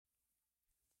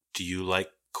Do you like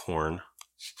corn?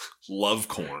 Love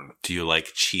corn. Do you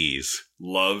like cheese?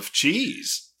 Love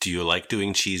cheese. Do you like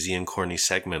doing cheesy and corny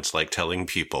segments like telling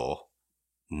people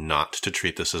not to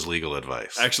treat this as legal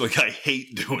advice? Actually, I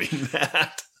hate doing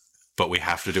that. But we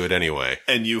have to do it anyway.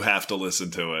 And you have to listen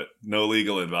to it. No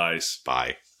legal advice.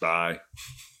 Bye. Bye.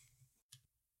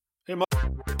 Hey,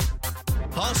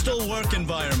 hostile work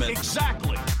environment.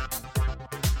 Exactly.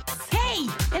 Hey,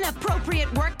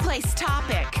 inappropriate workplace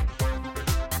topic.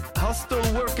 Hostile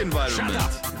work environment. Shut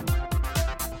up.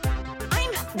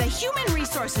 I'm the Human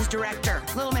Resources Director,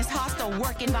 Little Miss Hostile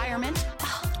Work Environment.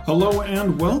 Hello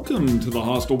and welcome to the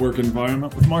Hostile Work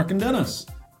Environment with Mark and Dennis.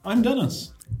 I'm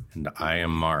Dennis. And I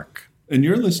am Mark. And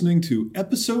you're listening to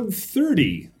episode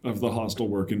 30 of the Hostile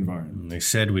Work Environment. They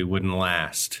said we wouldn't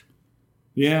last.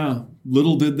 Yeah,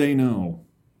 little did they know.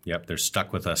 Yep, they're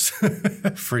stuck with us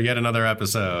for yet another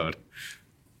episode.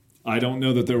 I don't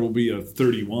know that there will be a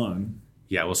 31.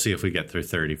 Yeah, we'll see if we get through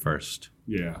 30 first.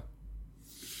 Yeah.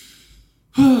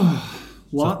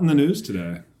 Lot in the news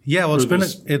today. Yeah, well, it's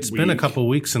been a week. couple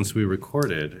weeks since we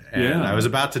recorded, and Yeah. I was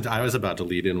about to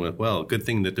lead in with, well, good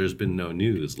thing that there's been no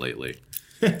news lately.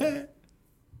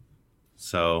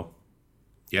 So,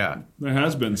 yeah, There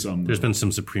has been some there's been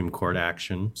some Supreme Court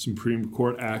action. Supreme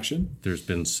Court action, There's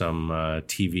been some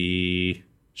TV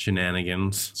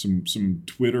shenanigans, some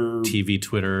Twitter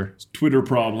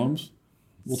problems.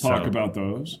 We'll talk So- about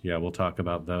those. Yeah, we'll talk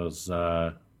about those.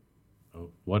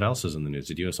 What else is in the news?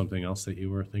 Did you have something else that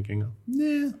you were thinking of?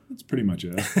 Nah, that's pretty much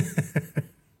it.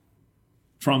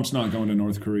 Trump's not going to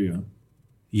North Korea.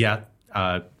 Yeah,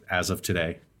 as of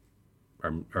today,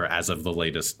 or as of the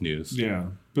latest news. Yeah,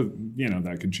 but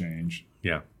that could change.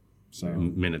 Yeah, So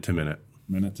minute to minute.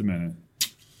 minute to minute.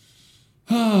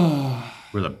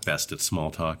 We're the best at small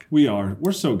talk. We are.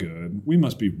 We're so good. We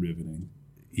must be riveting.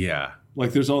 Yeah,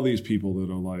 Like there's all these people that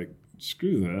are like,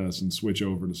 screw this and switch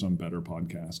over to some better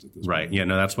podcast at this right. point. Yeah,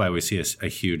 no, that's why we see a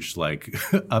huge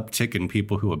uptick in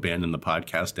people who abandon the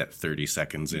podcast at 30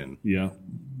 seconds in. Yeah.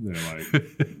 They're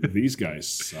like, these guys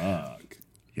suck.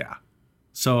 Yeah.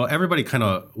 So everybody kind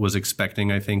of was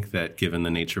expecting, I think, that given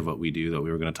the nature of what we do, that we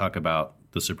were going to talk about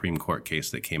the Supreme Court case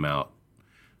that came out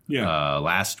Yeah.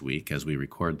 last week as we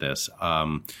record this.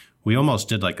 We almost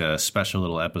did like a special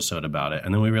little episode about it.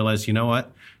 And then we realized, you know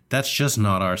what? That's just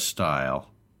not our style.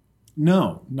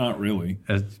 No, not really.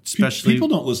 Especially, People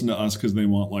don't listen to us because they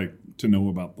want to know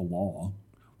about the law.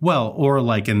 well, or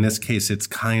like in this case, it's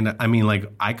kind of, I mean, like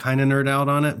I kind of nerd out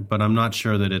on it, but I'm not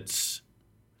sure that it's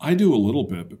I do a little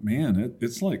bit, but man,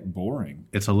 it's like boring.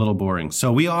 a little boring.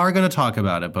 So we are going to talk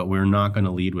about it, but we're not going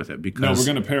to lead with it No, because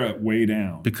we're going to pare it way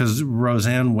down. because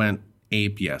Roseanne went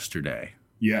ape yesterday.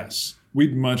 Yes.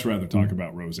 We'd much rather talk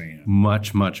about Roseanne.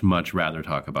 Much, much, much rather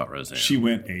talk about Roseanne. She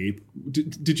went ape.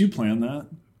 Did you plan that?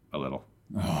 A little.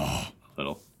 A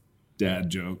little. Dad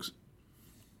jokes.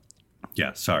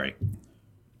 Yeah, sorry.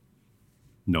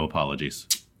 No apologies.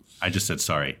 I just said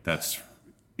sorry. That's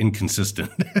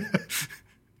inconsistent.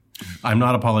 I'm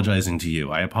not apologizing to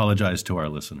you. I apologize to our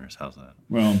listeners. How's that?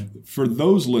 Well, for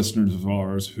those listeners of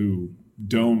ours who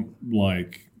don't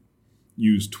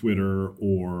use Twitter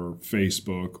or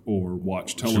Facebook or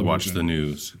watch television, Should watch the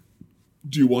news.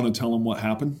 do you want to tell them what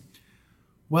happened?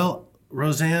 Well,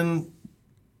 Roseanne,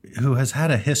 who has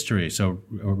had a history, so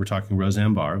we're talking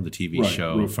Roseanne Barr, the TV Right,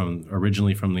 show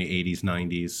originally from the 80s,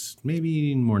 90s,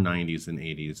 maybe more 90s than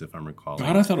 80s, if I'm recalling.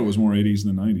 God, I thought it was more 80s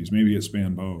than 90s. Maybe it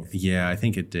spanned both. Yeah, I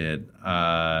think it did.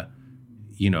 Her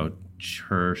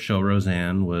show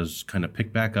Roseanne was kind of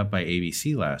picked back up by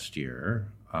ABC last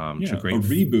year. A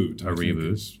reboot. I think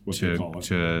is what they call it.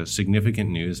 To significant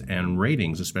news and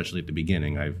ratings, especially at the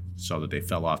beginning. I saw that they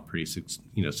fell off pretty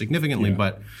significantly, Yeah.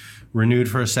 but renewed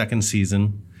for a second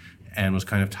season and was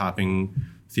kind of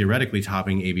theoretically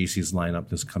topping ABC's lineup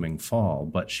this coming fall.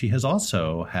 But she has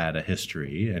also had a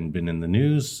history and been in the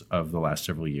news of the last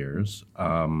several years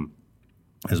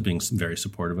as being very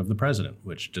supportive of the president,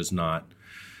 which does not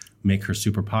make her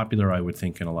super popular, I would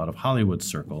think, in a lot of Hollywood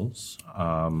circles.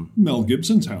 Mel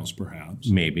Gibson's house, perhaps.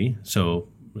 Maybe. So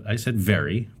I said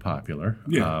very popular.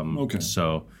 Yeah, okay.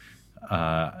 So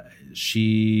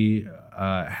she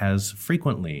has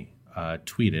frequently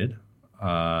tweeted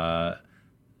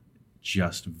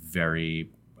just very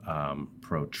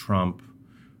pro-Trump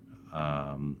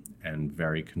and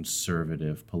very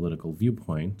conservative political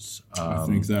viewpoints. I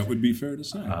think that would be fair to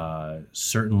say.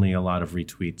 Certainly a lot of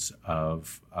retweets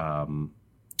of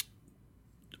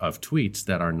tweets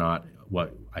that are not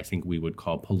what I think we would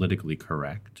call politically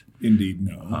correct. Indeed,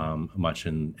 no. Much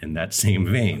in that same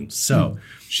vein. So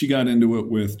She got into it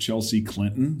with Chelsea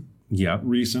Clinton yeah,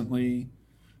 recently,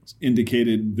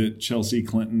 indicated that Chelsea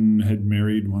Clinton had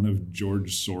married one of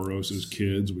George Soros's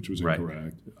kids, which was Right.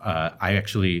 incorrect. I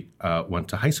actually went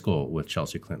to high school with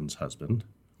Chelsea Clinton's husband,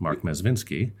 Mark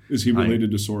Mezvinsky. Is he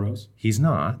related to Soros? He's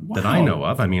not, that I Wow. know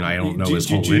of. I mean, I don't know Did- his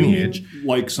whole did you lineage. mean,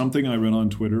 like something I read on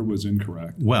Twitter was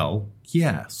incorrect? Well,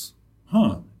 yes.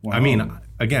 Huh. Wow. I mean,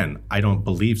 again, I don't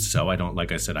believe so. I don't,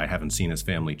 like I said, I haven't seen his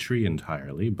family tree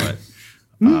entirely, but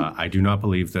I do not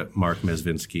believe that Mark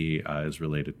Mezvinsky is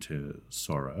related to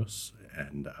Soros.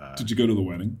 And did you go to the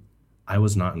wedding? I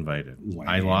was not invited. Lame.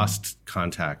 I lost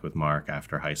contact with Mark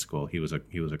after high school. He was a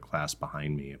class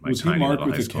behind me at my Was he tiny Mark little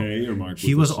with high a school. K or Mark with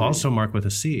He a was C? also Mark with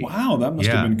a C. Wow, that must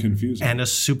have been confusing. And a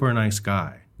super nice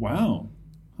guy. Wow.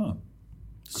 Huh.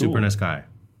 Super Cool. nice guy.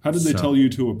 How did they So- tell you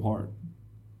two apart?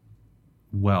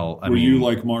 Well, I Were mean, you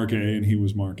like Mark A and he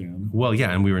was Mark N? well,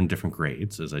 yeah, and we were in different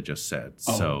grades, as I just said.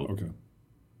 Oh, So, okay.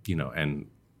 you know, and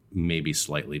maybe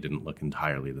slightly didn't look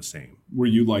entirely the same. Were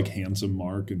you like handsome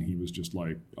Mark and he was just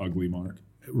like ugly Mark?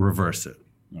 Reverse it.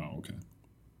 Oh, okay.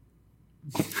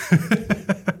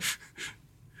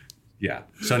 Yeah.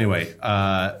 So anyway,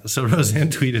 so Roseanne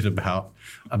tweeted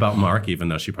about Mark, even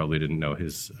though she probably didn't know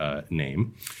his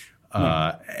name.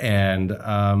 And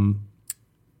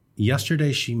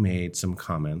yesterday she made some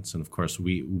comments, and of course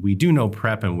we do no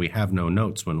prep and we have no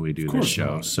notes when we do Of this course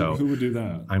show. not. So who would do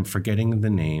that? I'm forgetting the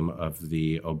name of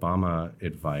the Obama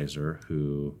advisor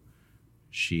who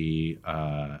she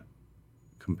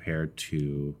compared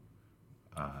to.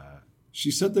 She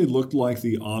said they looked like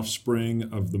the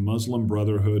offspring of the Muslim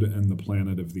Brotherhood and the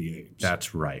Planet of the Apes.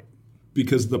 That's right.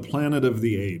 Because the Planet of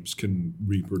the Apes can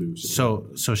reproduce. So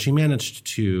she managed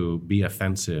to be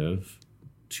offensive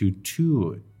to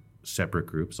two separate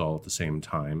groups all at the same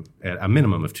time, at a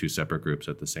minimum of two separate groups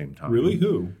at the same time. Really?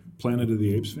 Who? Planet of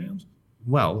the Apes fans?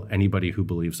 Well, anybody who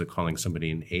believes that calling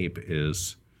somebody an ape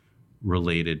is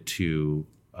related to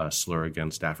a slur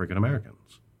against African Americans,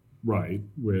 Right.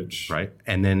 Which? right?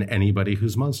 And then anybody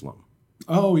who's Muslim,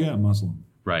 Oh, yeah, Muslim.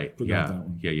 right? Forgot that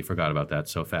one. Yeah, you forgot about that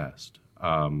so fast.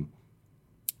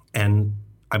 And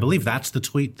I believe that's the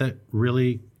tweet that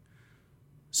really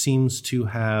seems to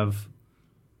have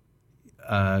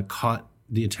caught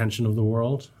the attention of the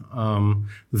world.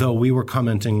 Though we were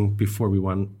commenting before we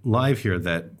went live here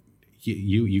that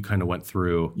you kind of went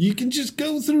through. You can just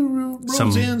go through Some-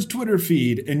 Roseanne's Twitter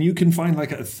feed and you can find like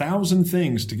 1,000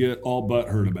 things to get all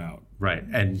butthurt about. Right.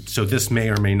 And so this may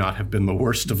or may not have been the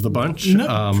worst of the bunch. No,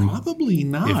 probably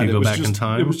not. if you It go was back in just-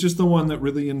 time. It was just the one that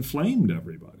really inflamed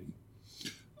everybody.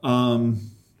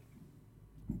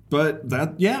 But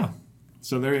that, yeah.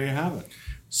 So there you have it.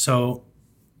 So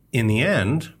in the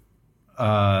end,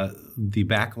 the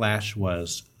backlash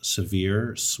was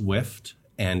severe, swift,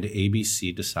 and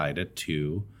ABC decided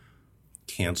to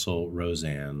cancel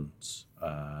Roseanne's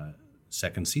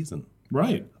second season.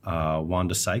 Right.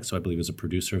 Wanda Sykes, who I believe is a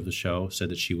producer of the show, said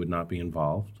that she would not be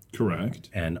involved. Correct.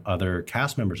 And other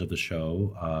cast members of the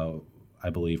show, I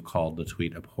believe, called the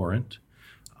tweet abhorrent,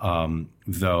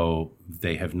 though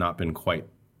they have not been quite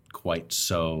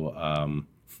so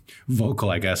vocal,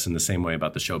 I guess, in the same way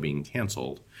about the show being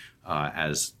canceled,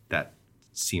 as that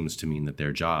seems to mean that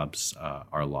their jobs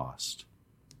are lost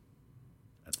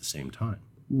at the same time.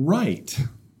 Right.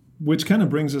 Which kind of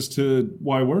brings us to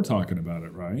why we're talking about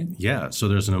it, right? Yeah, so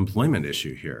there's an employment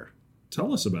issue here.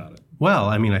 Tell us about it. Well,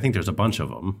 I mean, I think there's a bunch of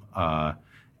them.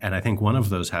 And I think one of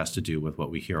those has to do with what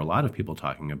we hear a lot of people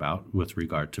talking about with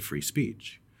regard to free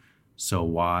speech. So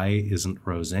why isn't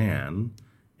Roseanne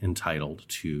entitled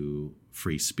to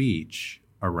free speech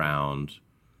around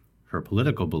her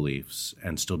political beliefs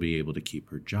and still be able to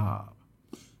keep her job?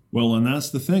 Well, and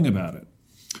that's the thing about it.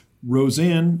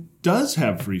 Roseanne does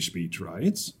have free speech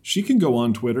rights. She can go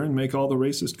on Twitter and make all the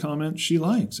racist comments she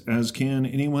likes, as can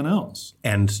anyone else.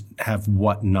 And have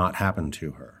what not happened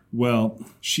to her? Well,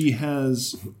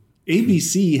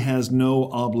 ABC has no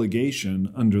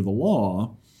obligation under the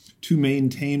law to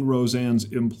maintain Roseanne's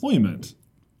employment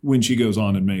when she goes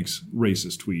on and makes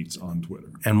racist tweets on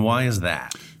Twitter. And why is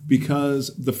that?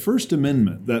 Because the First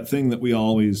Amendment, that thing that we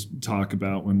always talk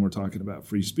about when we're talking about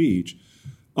free speech,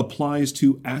 applies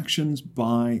to actions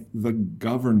by the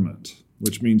government,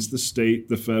 which means the state,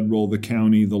 the federal, the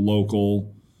county, the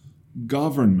local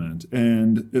government.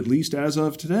 And at least as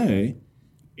of today,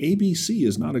 ABC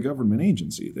is not a government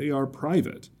agency. They are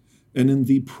private. And in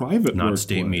the private Not workplace,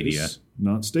 state media.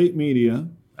 Not state media.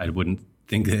 I wouldn't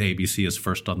think that ABC is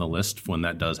first on the list when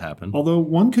that does happen. Although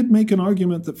one could make an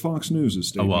argument that Fox News is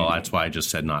state Well, media. that's why I just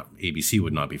said not ABC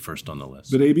would not be first on the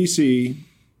list. But ABC,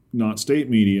 not state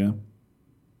media,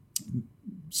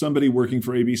 somebody working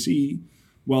for ABC,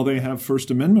 while they have First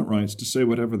Amendment rights to say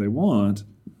whatever they want,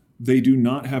 they do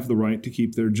not have the right to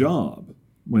keep their job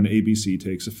when ABC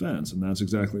takes offense. And that's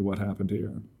exactly what happened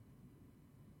here.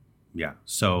 Yeah.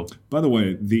 So, by the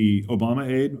way, the Obama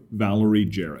aide, Valerie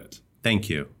Jarrett, thank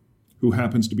you. who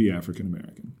happens to be African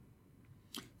American.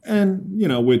 And,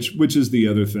 which is the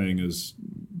other thing is,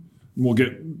 we'll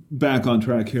get back on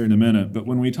track here in a minute, but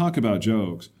when we talk about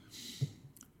jokes,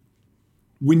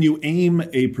 when you aim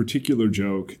a particular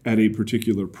joke at a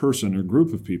particular person or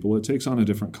group of people, it takes on a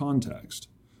different context.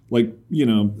 Like,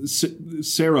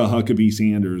 Sarah Huckabee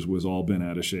Sanders was all bent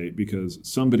out of shape because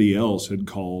somebody else had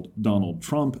called Donald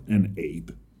Trump an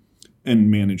ape and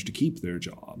managed to keep their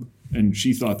job. And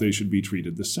she thought they should be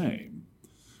treated the same.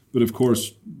 But of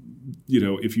course,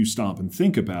 if you stop and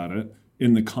think about it,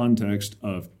 in the context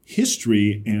of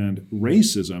history and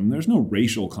racism, there's no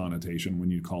racial connotation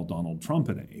when you call Donald Trump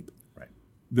an ape. Right.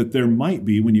 That there might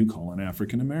be when you call an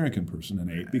African-American person an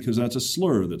ape, because that's a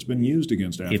slur that's been used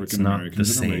against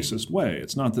African-Americans in a racist way.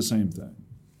 It's not the same thing.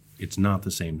 It's not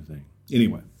the same thing.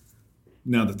 Anyway,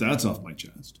 now that that's off my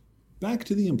chest, back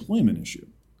to the employment issue.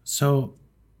 So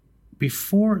I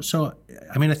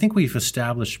think we've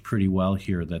established pretty well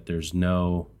here that there's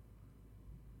no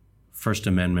First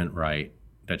Amendment right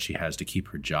that she has to keep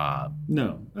her job.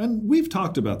 No. And we've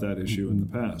talked about that issue in the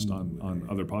past on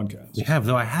other podcasts. We have,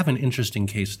 though I have an interesting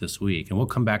case this week, and we'll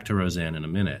come back to Roseanne in a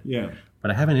minute. Yeah.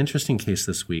 But I have an interesting case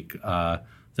this week that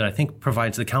I think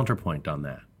provides the counterpoint on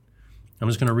that. I'm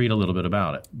just going to read a little bit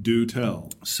about it. Do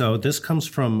tell. So this comes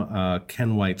from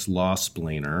Ken White's Law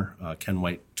Splainer. Ken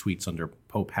White tweets under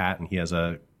Pope Hat, and he has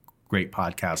a great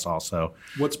podcast also.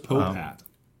 What's Pope Hat?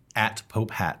 At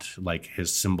Pope Hat, like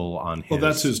his symbol on his... Oh,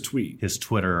 that's his tweet. His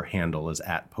Twitter handle is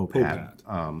at Pope Hat.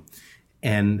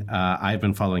 And I've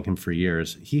been following him for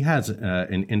years. He has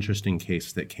an interesting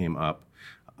case that came up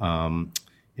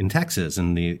in Texas,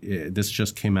 and this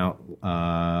just came out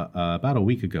about a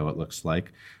week ago, it looks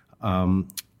like.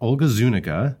 Olga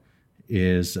Zuniga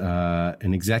is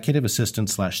an executive assistant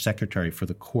 / secretary for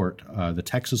the court, the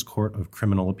Texas Court of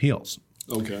Criminal Appeals.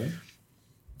 Okay.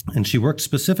 And she worked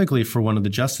specifically for one of the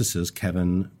justices,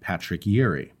 Kevin Patrick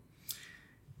Yeary.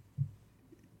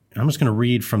 I'm just going to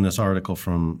read from this article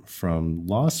from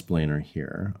Law Splainer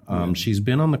here. She's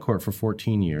been on the court for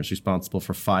 14 years, responsible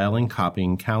for filing,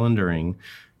 copying, calendaring,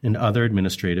 and other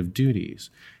administrative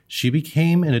duties. She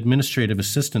became an administrative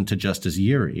assistant to Justice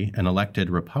Yeary, an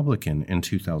elected Republican, in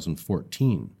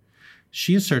 2014.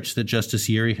 She asserts that Justice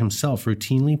Yeary himself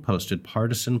routinely posted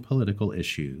partisan political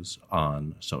issues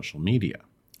on social media.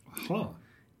 Huh.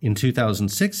 In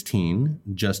 2016,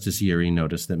 Justice Yeary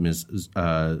noticed that Ms.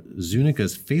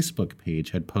 Zuniga's Facebook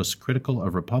page had posts critical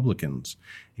of Republicans,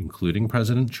 including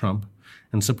President Trump,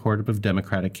 and supportive of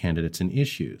Democratic candidates and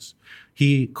issues.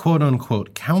 He,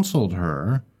 quote-unquote, counseled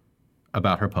her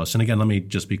about her posts. And again, let me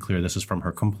just be clear, this is from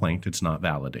her complaint. It's not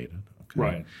validated.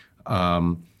 Okay?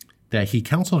 Right. That he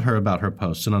counseled her about her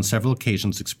posts and on several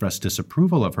occasions expressed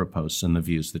disapproval of her posts and the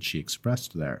views that she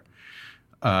expressed there.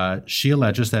 She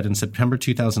alleges that in September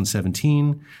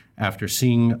 2017, after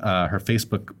seeing her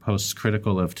Facebook posts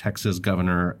critical of Texas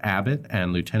Governor Abbott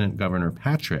and Lieutenant Governor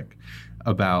Patrick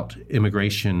about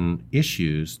immigration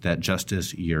issues, that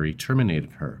Justice Yeary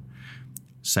terminated her,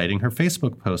 citing her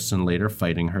Facebook posts and later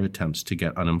fighting her attempts to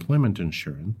get unemployment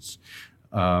insurance.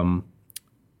 What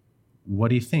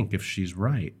do you think, if she's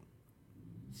right?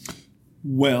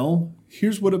 Well,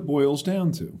 here's what it boils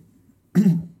down to.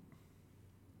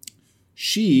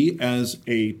 She, as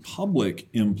a public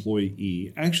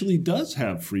employee, actually does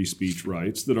have free speech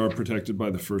rights that are protected by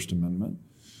the First Amendment.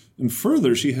 And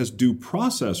further, she has due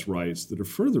process rights that are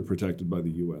further protected by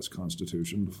the U.S.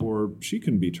 Constitution before she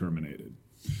can be terminated.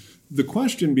 The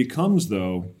question becomes,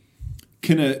 though,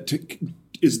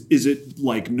 is it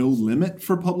like no limit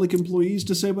for public employees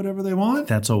to say whatever they want?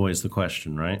 That's always the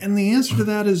question, right? And the answer to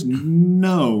that is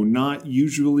no, not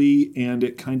usually, and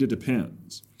it kind of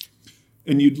depends.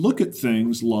 And you'd look at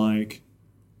things like,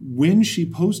 when she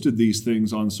posted these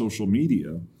things on social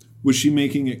media, was she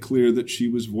making it clear that she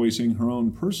was voicing her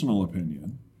own personal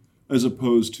opinion, as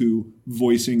opposed to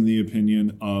voicing the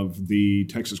opinion of the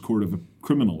Texas Court of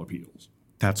Criminal Appeals?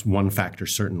 That's one factor,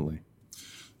 certainly.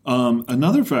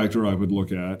 Another factor I would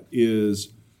look at is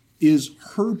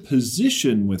her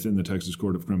position within the Texas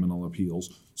Court of Criminal Appeals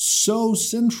so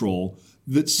central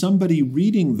that somebody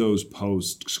reading those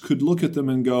posts could look at them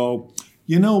and go,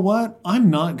 you know what? I'm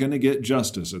not going to get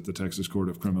justice at the Texas Court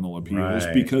of Criminal Appeals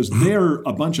because they're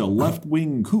a bunch of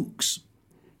left-wing kooks,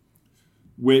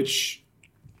 which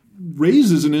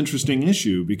raises an interesting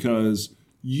issue because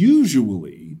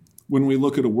usually when we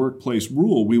look at a workplace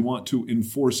rule, we want to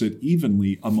enforce it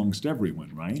evenly amongst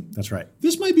everyone, right? That's right.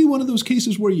 This might be one of those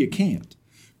cases where you can't,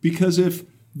 Because if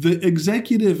the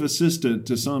executive assistant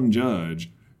to some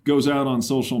judge goes out on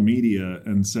social media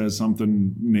and says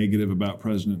something negative about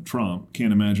President Trump,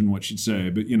 can't imagine what she'd say,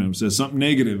 but, says something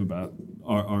negative about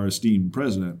our esteemed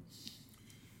president,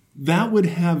 that would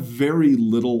have very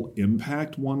little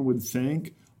impact, one would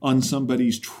think, on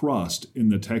somebody's trust in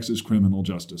the Texas criminal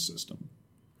justice system.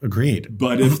 Agreed.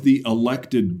 But if the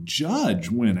elected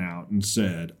judge went out and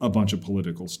said a bunch of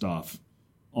political stuff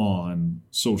on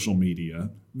social media,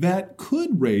 that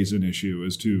could raise an issue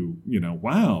as to,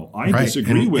 wow, I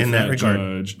disagree with in that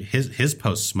regard, judge. His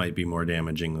posts might be more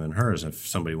damaging than hers if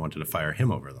somebody wanted to fire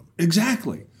him over them.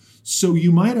 Exactly. So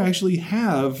you might actually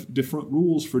have different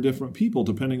rules for different people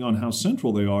depending on how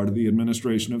central they are to the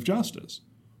administration of justice.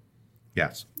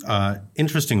 Yes.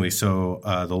 Interestingly, so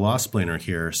the law splainer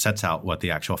here sets out what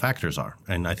the actual factors are,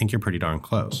 and I think you're pretty darn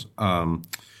close.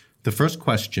 The first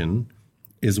question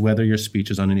is whether your speech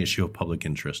is on an issue of public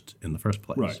interest in the first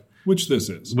place. Right. Which this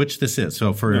is.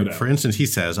 So for instance, he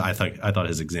says, I thought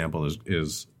his example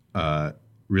is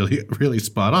really, really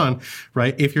spot on,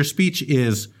 right? If your speech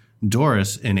is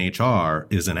Doris in HR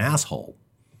is an asshole,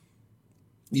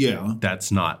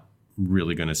 that's not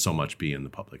really going to so much be in the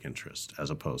public interest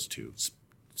as opposed to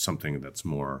something that's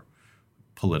more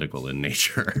political in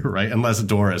nature, right? Unless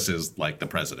Doris is like the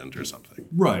president or something.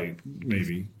 Right.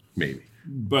 Maybe.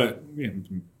 But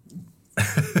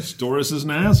Doris is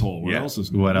an asshole. What else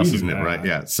is new? Right.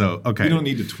 Yeah. So, okay. You don't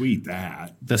need to tweet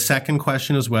that. The second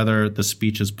question is whether the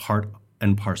speech is part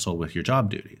and parcel with your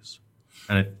job duties.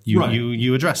 And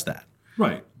you address that.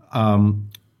 Right.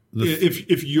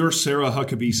 If you're Sarah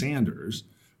Huckabee Sanders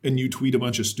and you tweet a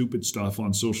bunch of stupid stuff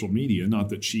on social media, not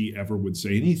that she ever would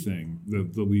say anything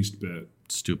the least bit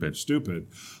stupid,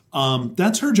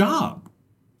 that's her job.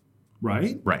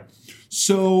 Right? Right.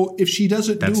 So if she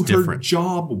doesn't do her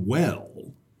job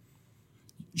well,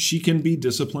 she can be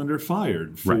disciplined or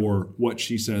fired for what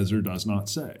she says or does not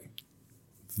say.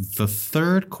 The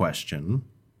third question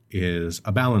is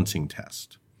a balancing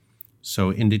test. So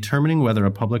in determining whether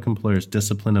a public employer's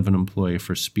discipline of an employee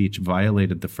for speech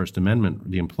violated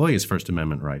the employee's First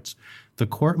Amendment rights, the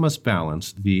court must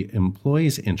balance the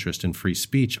employee's interest in free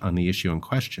speech on the issue in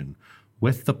question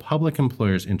with the public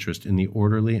employer's interest in the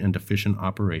orderly and efficient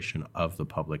operation of the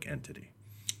public entity.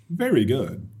 Very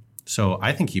good. So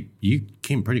I think you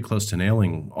came pretty close to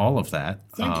nailing all of that.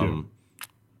 Thank you.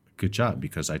 Good job,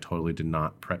 because I totally did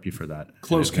not prep you for that.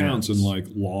 Close counts in like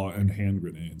law and hand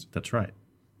grenades. That's right.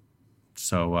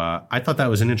 So I thought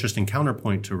that was an interesting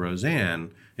counterpoint to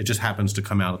Roseanne. It just happens to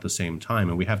come out at the same time,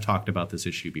 and we have talked about this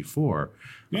issue before.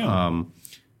 Yeah.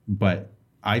 But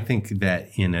I think that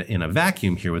in a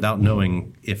vacuum here, without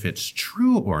knowing if it's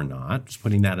true or not, just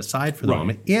putting that aside for the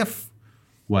moment, if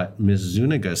what Ms.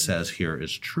 Zuniga says here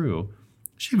is true,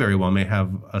 she very well may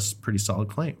have a pretty solid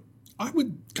claim. I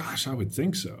would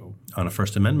think so. On a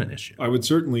First Amendment issue. I would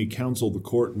certainly counsel the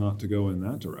court not to go in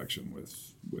that direction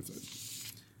with it.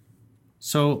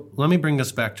 So let me bring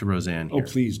us back to Roseanne here. Oh,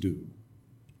 please do.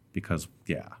 Because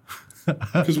we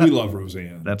love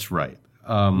Roseanne. That's right.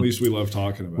 At least we love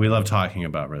talking about it. We love talking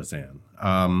about Roseanne.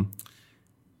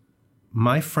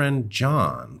 My friend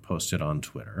John posted on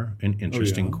Twitter an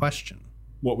interesting question.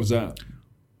 What was that?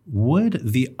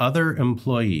 Would the other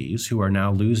employees who are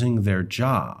now losing their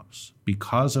jobs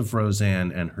because of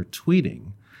Roseanne and her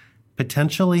tweeting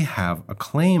potentially have a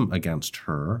claim against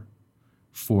her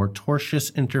for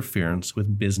tortious interference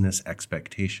with business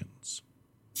expectations?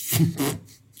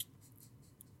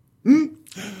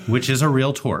 Which is a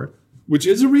real tort.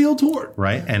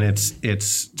 Right? And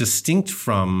it's distinct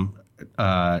from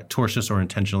tortious or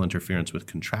intentional interference with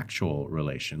contractual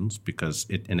relations because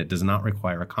it does not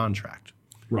require a contract.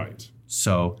 Right.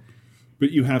 So,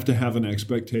 but you have to have an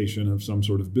expectation of some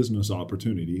sort of business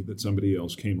opportunity that somebody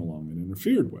else came along and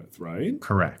interfered with, right?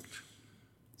 Correct.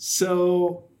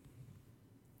 So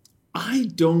I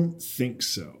don't think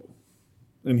so.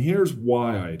 And here's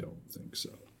why I don't think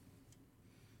so.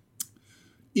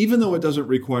 Even though it doesn't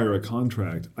require a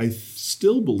contract, I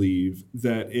still believe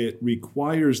that it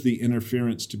requires the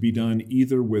interference to be done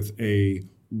either with a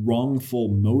wrongful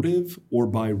motive or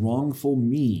by wrongful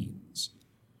means.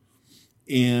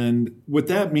 And what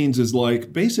that means is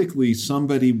like basically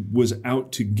somebody was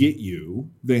out to get you,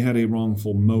 they had a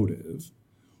wrongful motive,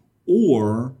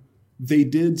 or they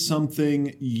did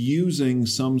something using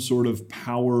some sort of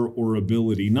power or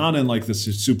ability, not in like the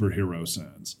superhero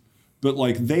sense, but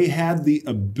like they had the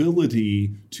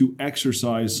ability to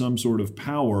exercise some sort of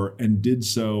power and did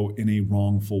so in a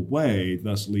wrongful way,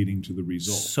 thus leading to the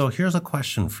result. So here's a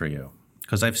question for you,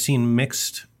 because I've seen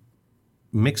mixed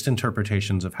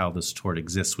interpretations of how this tort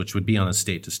exists, which would be on a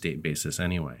state-to-state basis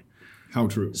anyway. How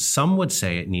true? Some would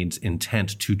say it needs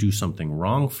intent to do something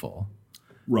wrongful.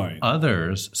 Right.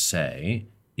 Others say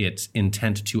it's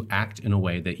intent to act in a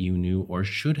way that you knew or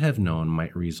should have known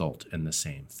might result in the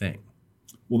same thing.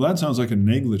 Well, that sounds like a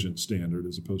negligence standard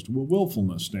as opposed to a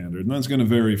willfulness standard, and that's going to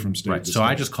vary from state Right. to So state.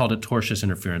 I just called it tortious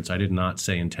interference. I did not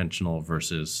say intentional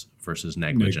versus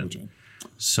negligent.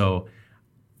 So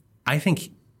I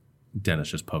think Dennis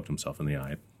just poked himself in the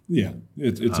eye. Yeah,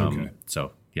 it's okay.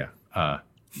 So yeah.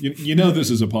 You know this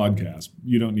is a podcast.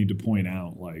 You don't need to point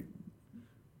out like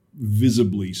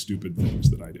visibly stupid things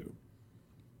that I do.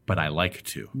 But I like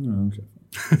to. Oh,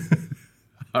 okay.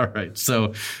 All right.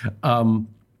 So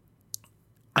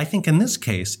I think in this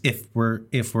case, if we're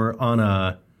on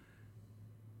a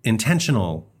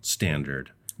intentional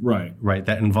standard, Right.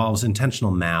 that involves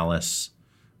intentional malice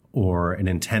or an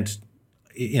intent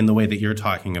in the way that you're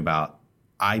talking about,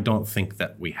 I don't think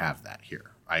that we have that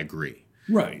here. I agree.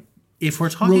 Right. If we're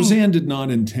talking Roseanne did not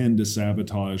intend to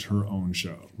sabotage her own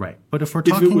show. right, but if we're If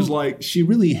talking it was like she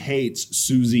really hates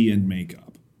Susie in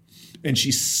makeup, and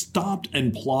she stopped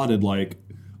and plotted like,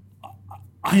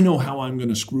 I know how I'm going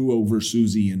to screw over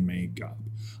Susie in makeup.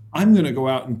 I'm going to go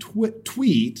out and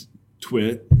tweet.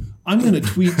 I'm going to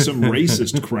tweet some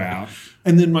racist crap,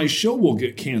 and then my show will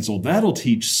get canceled. That'll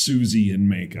teach Susie in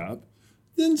makeup.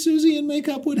 Then Susie in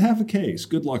makeup would have a case.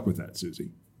 Good luck with that,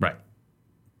 Susie. right,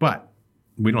 but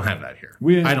we don't have that here.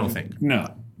 I don't think.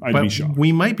 No, I'd But be shocked.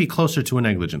 we might be closer to a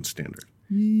negligence standard.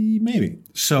 Maybe.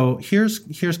 So here's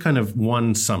kind of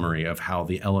one summary of how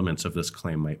the elements of this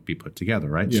claim might be put together,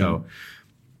 right? Yeah. So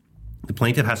the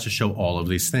plaintiff has to show all of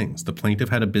these things. The plaintiff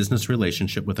had a business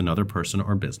relationship with another person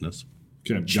or business.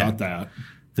 Okay, got that.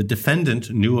 The defendant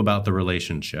knew about the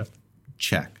relationship.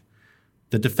 Check.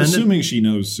 The defendant. Assuming she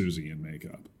knows Susie in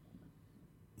makeup.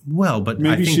 Well, but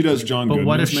Maybe I think, she does John but Goodman's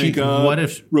what if makeup. What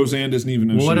if Roseanne doesn't even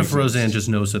know What she if exists? Roseanne just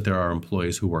knows that there are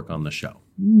employees who work on the show?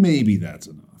 Maybe that's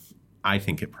enough. I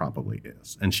think it probably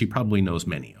is, and she probably knows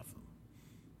many of them.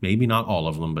 Maybe not all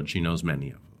of them, but she knows many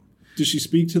of them. Does she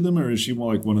speak to them, or is she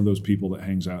more like one of those people that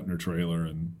hangs out in her trailer?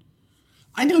 And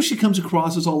I know she comes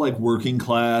across as all like working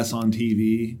class on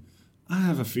TV. I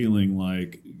have a feeling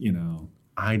like,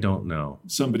 I don't know.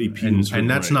 somebody peels her And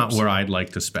that's not grapes. where I'd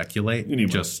like to speculate.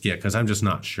 Anyway. Because I'm just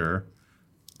not sure.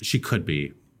 She could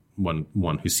be one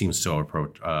who seems so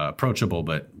approachable,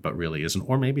 but really isn't.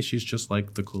 Or maybe she's just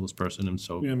like the coolest person and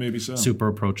so Yeah, maybe so. super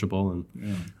approachable.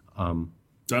 And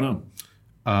Don't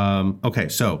know. okay,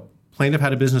 so plaintiff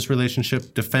had a business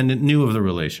relationship. Defendant knew of the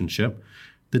relationship.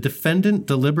 The defendant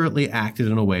deliberately acted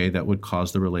in a way that would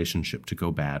cause the relationship to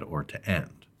go bad or to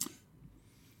end.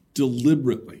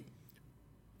 Deliberately.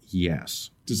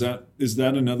 Yes. Is that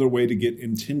another way to get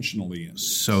intentionally in?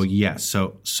 So yes.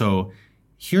 So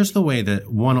here's the way that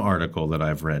one article that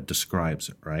I've read describes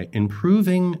it, right? In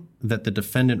proving that the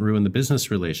defendant ruined the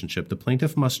business relationship, the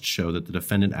plaintiff must show that the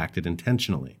defendant acted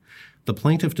intentionally. The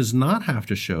plaintiff does not have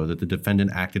to show that the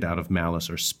defendant acted out of malice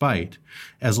or spite,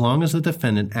 as long as the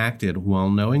defendant acted while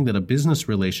knowing that a business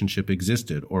relationship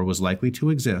existed or was likely to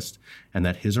exist, and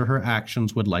that his or her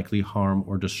actions would likely harm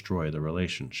or destroy the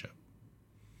relationship.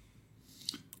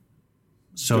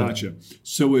 So, Gotcha.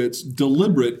 So it's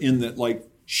deliberate in that, like,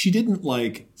 she didn't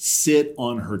like sit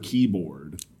on her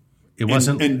keyboard it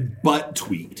wasn't and butt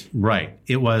tweet. right.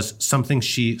 It was something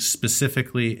she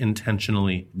specifically,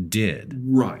 intentionally did.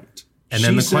 Right. And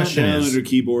then the sat question down is- at her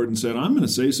keyboard and said, "I'm going to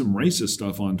say some racist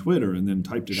stuff on Twitter," and then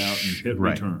typed it out and hit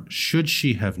Right. return. Should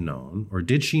she have known, or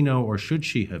did she know, or should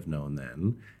she have known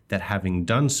then that having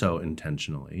done so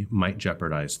intentionally might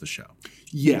jeopardize the show?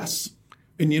 Yes.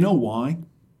 And you know why?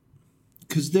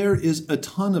 Because there is a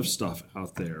ton of stuff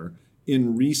out there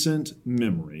in recent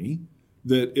memory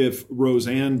that if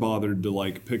Roseanne bothered to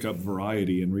like pick up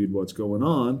Variety and read what's going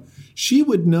on, she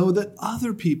would know that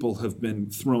other people have been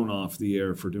thrown off the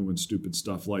air for doing stupid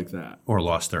stuff like that. Or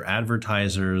lost their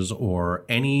advertisers, or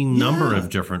any number of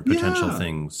different potential Yeah.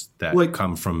 things that Like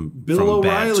come from Bill from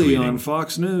bad O'Reilly tweeting. on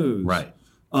Fox News. Right.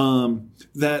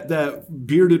 That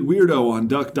bearded weirdo on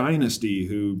Duck Dynasty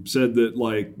who said that,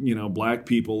 like, black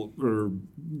people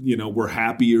were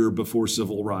happier before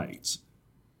civil rights.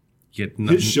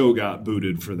 His show got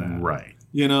booted for that. Right.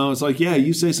 It's like, yeah,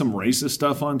 you say some racist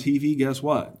stuff on TV, guess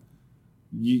what?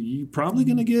 You're probably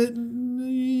gonna get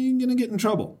in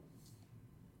trouble.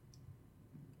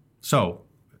 So,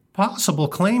 possible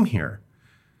claim here.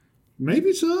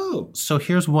 Maybe so. So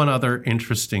here's one other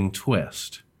interesting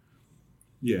twist.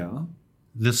 Yeah.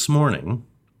 This morning,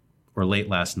 or late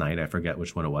last night, I forget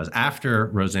which one it was, after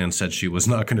Roseanne said she was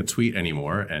not going to tweet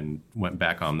anymore and went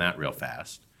back on that real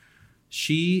fast,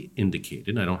 she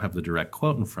indicated, I don't have the direct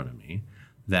quote in front of me,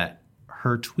 that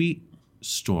her tweet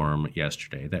storm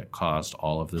yesterday that caused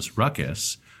all of this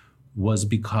ruckus was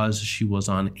because she was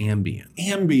on Ambien.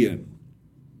 Ambien.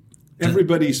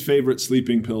 Everybody's favorite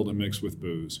sleeping pill to mix with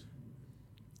booze.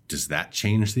 Does that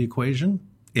change the equation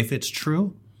if it's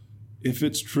true? If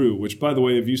it's true, which, by the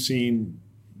way, have you seen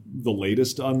the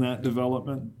latest on that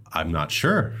development? I'm not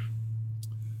sure.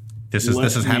 This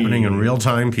is happening in real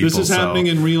time, people. This is happening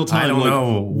in real time. I don't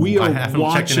know. I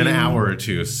haven't checked in an hour or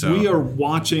two. So we are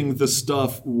watching the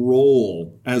stuff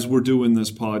roll as we're doing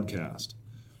this podcast.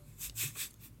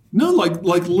 No,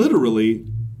 like literally,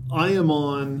 I am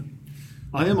on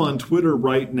Twitter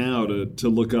right now to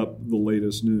look up the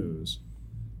latest news,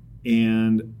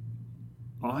 and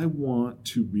I want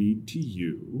to read to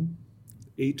you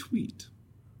a tweet.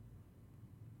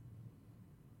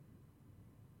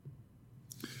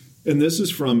 And this is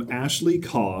from Ashley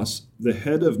Koss, the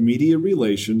head of media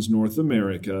relations North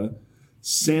America,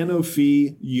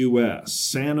 Sanofi US.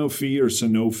 Sanofi or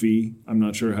Sanofi, I'm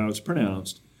not sure how it's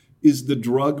pronounced, is the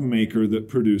drug maker that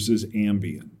produces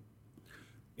Ambien.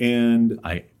 And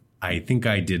I think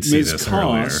I did see Ms. this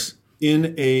Koss,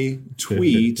 in a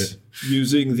tweet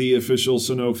using the official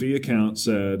Sanofi account,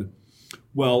 said,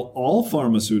 "While all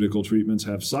pharmaceutical treatments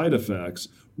have side effects,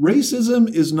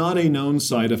 racism is not a known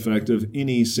side effect of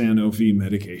any Sanofi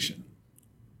medication."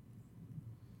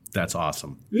 That's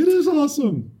awesome. It is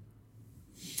awesome.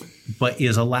 But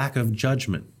is a lack of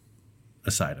judgment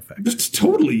a side effect? It's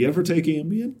totally. You ever take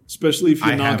Ambien? Especially if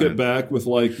you I knock haven't. it back with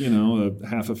a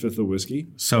half a fifth of whiskey.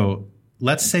 So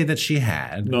let's say that she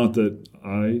had. Not that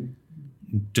I...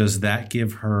 Does that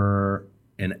give her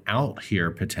an out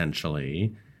here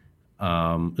potentially?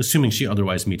 Assuming she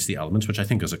otherwise meets the elements, which I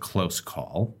think is a close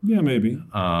call. Yeah, maybe.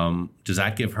 Does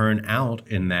that give her an out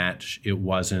in that it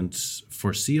wasn't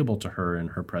foreseeable to her in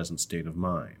her present state of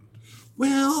mind?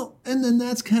 Well, and then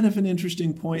that's kind of an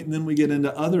interesting point, and then we get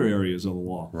into other areas of the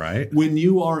law. Right. When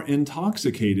you are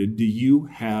intoxicated, do you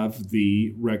have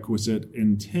the requisite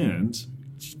intent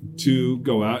to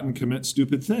go out and commit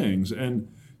stupid things? And,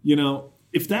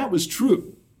 if that was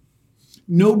true,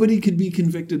 nobody could be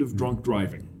convicted of drunk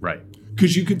driving. Right.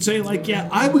 Because you could say,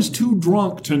 I was too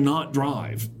drunk to not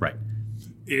drive. Right.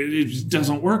 It just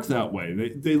doesn't work that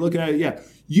way. They look at it,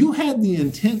 you had the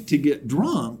intent to get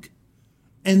drunk,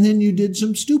 and then you did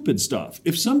some stupid stuff.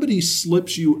 If somebody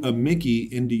slips you a Mickey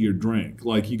into your drink,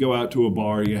 like you go out to a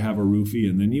bar, you have a roofie,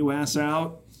 and then you ass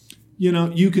out,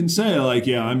 you can say,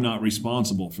 I'm not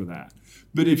responsible for that.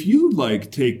 But if you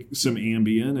take some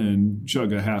Ambien and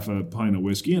chug a half a pint of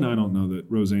whiskey, and I don't know that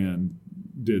Roseanne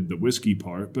did the whiskey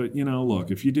part, but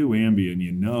look, if you do Ambien,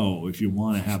 if you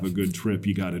want to have a good trip,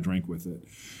 you got to drink with it.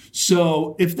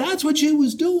 So if that's what she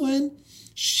was doing,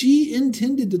 she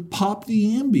intended to pop the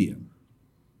Ambien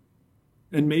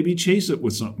and maybe chase it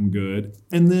with something good,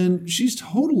 and then she's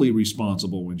totally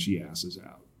responsible when she asses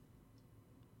out.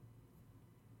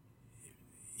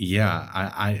 Yeah,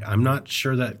 I'm not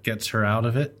sure that gets her out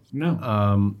of it.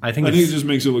 No. I think it just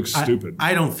makes it look stupid.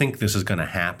 I don't think this is going to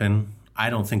happen. I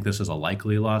don't think this is a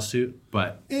likely lawsuit,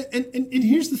 but... And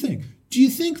here's the thing. Do you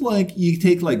think you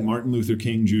take Martin Luther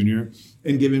King Jr.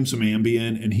 and give him some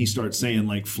Ambien and he starts saying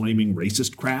flaming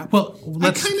racist crap? Well,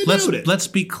 let's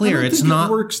be clear. It's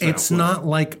not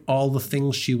like all the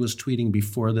things she was tweeting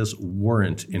before this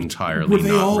weren't entirely Were they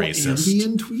not all racist.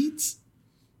 Ambien tweets?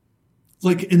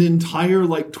 An entire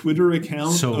Twitter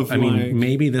account of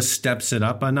maybe this steps it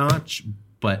up a notch,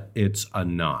 but it's a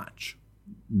notch.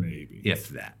 Maybe. If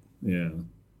that. Yeah.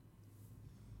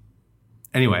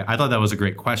 Anyway, I thought that was a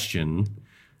great question.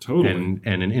 Totally.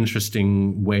 And an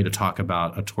interesting way to talk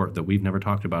about a tort that we've never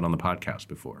talked about on the podcast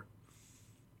before.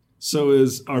 So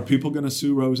are people going to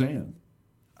sue Roseanne?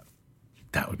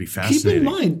 That would be fascinating. Keep in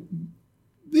mind,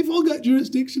 they've all got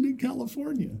jurisdiction in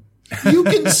California. You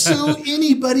can sue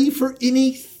anybody for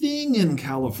anything in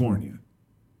California.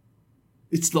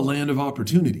 It's the land of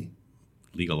opportunity.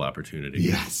 Legal opportunity.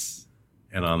 Yes.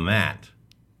 And on that,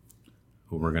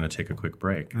 we're going to take a quick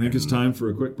break. I think it's time for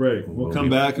a quick break. We'll come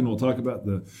back and we'll talk about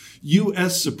the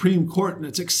U.S. Supreme Court, and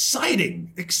it's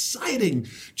exciting.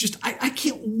 Just, I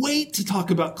can't wait to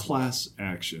talk about class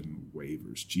action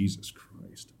waivers. Jesus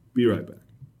Christ. Be right back.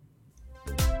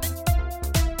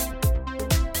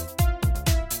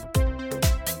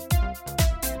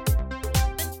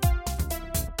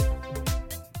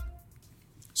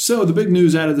 So the big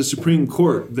news out of the Supreme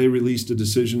Court, they released a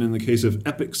decision in the case of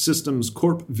Epic Systems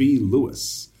Corp v.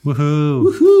 Lewis.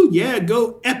 Woohoo. Woohoo, yeah,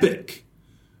 go Epic.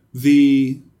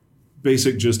 The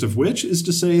basic gist of which is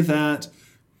to say that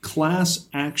class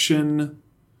action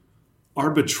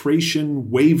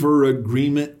arbitration waiver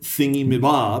agreement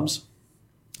thingy-mabobs,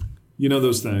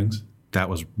 those things, That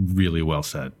was really well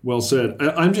said. Well said.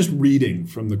 I'm just reading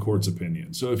from the court's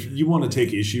opinion. So if you want to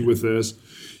take issue with this,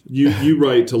 you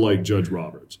write to like Judge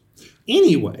Roberts.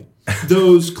 Anyway,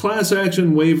 those class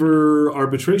action waiver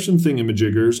arbitration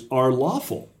thingamajiggers are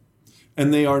lawful,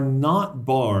 and they are not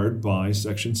barred by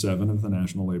Section 7 of the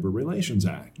National Labor Relations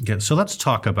Act. Yeah, so let's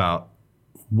talk about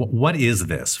what is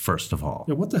this, first of all?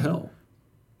 Yeah, what the hell?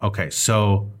 Okay,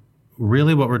 so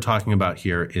really what we're talking about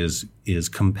here is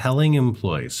compelling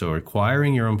employees, so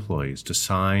requiring your employees to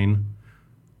sign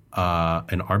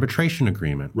an arbitration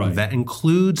agreement that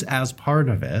includes as part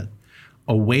of it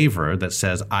a waiver that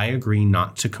says, I agree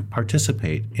not to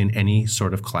participate in any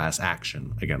sort of class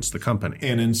action against the company.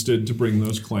 And instead to bring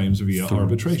those claims via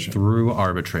arbitration. Through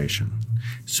arbitration.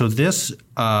 So this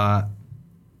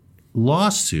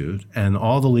lawsuit and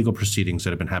all the legal proceedings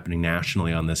that have been happening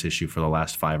nationally on this issue for the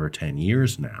last 5 or 10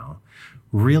 years now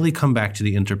really come back to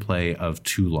the interplay of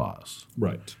two laws.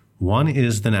 Right. One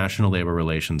is the National Labor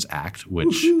Relations Act,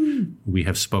 which we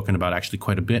have spoken about actually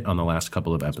quite a bit on the last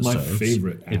couple of episodes. My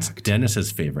favorite act. It's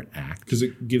Dennis's favorite act. Because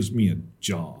it gives me a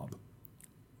job.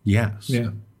 Yes.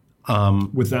 Yeah.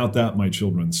 Without that, my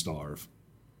children starve.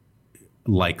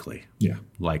 Likely. Yeah.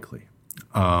 Likely.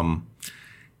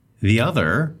 The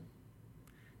other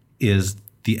is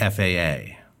the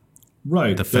FAA.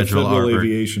 Right. The Federal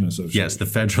Aviation Association. Yes, the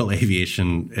Federal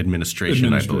Aviation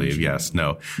Administration, I believe. Yes.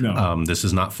 No. This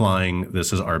is not flying.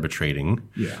 This is arbitrating.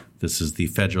 Yeah. This is the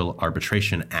Federal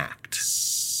Arbitration Act.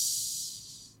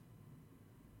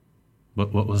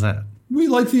 What was that? We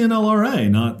like the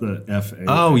NLRA, not the FAA.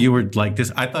 Oh, you were like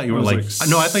this. I thought you were like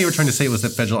no, I thought you were trying to say it was the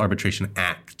Federal Arbitration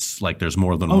Acts. Like there's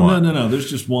more than one. No. There's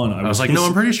just one. I was like, no,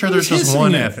 I'm pretty sure there's just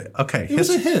one Okay. It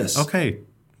was a hiss. Okay.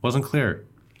 Wasn't clear.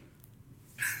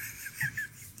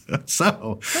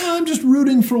 So I'm just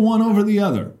rooting for one over the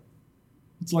other.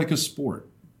 It's like a sport.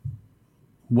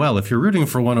 Well, if you're rooting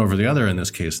for one over the other in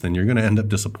this case, then you're going to end up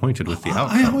disappointed with the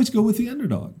outcome. I always go with the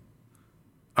underdog.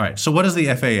 All right. So what does the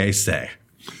FAA say?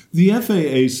 The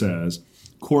FAA says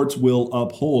courts will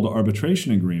uphold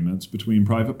arbitration agreements between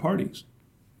private parties.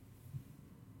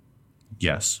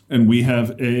 Yes. And we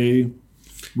have a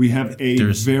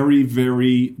very,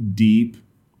 very deep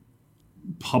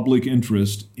public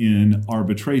interest in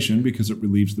arbitration because it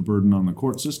relieves the burden on the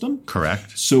court system.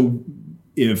 Correct. So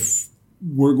if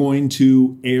we're going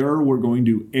to err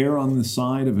on the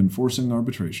side of enforcing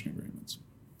arbitration agreements.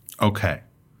 Okay.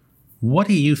 What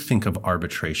do you think of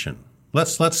arbitration?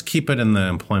 Let's keep it in the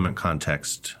employment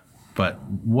context. But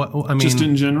just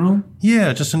in general?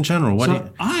 Yeah, just in general.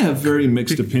 I have very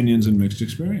mixed opinions and mixed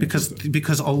experiences.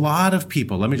 Because a lot of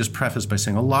people, let me just preface by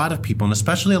saying a lot of people, and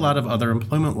especially a lot of other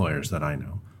employment lawyers that I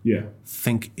know,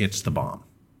 think it's the bomb.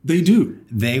 They do.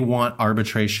 They want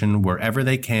arbitration wherever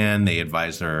they can. They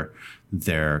advise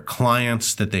their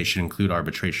clients that they should include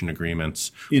arbitration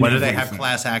agreements, whether they have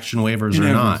class action waivers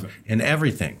or not, in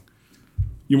everything.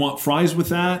 You want fries with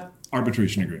that?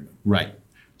 Arbitration agreement. Right.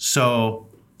 So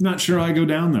not sure I go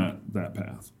down that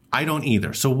path. I don't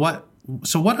either. So what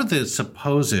are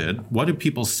the what do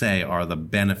people say are the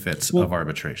benefits of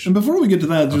arbitration? And before we get to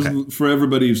that, just for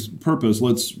everybody's purpose,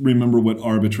 let's remember what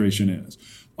arbitration is.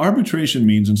 Arbitration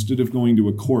means instead of going to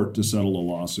a court to settle a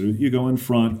lawsuit, you go in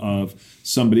front of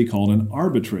somebody called an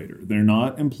arbitrator. They're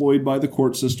not employed by the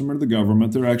court system or the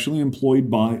government. They're actually employed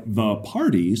by the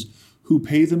parties who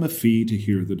pay them a fee to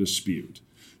hear the dispute.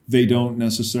 They don't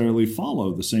necessarily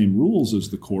follow the same rules as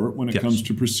the court when it comes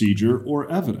to procedure or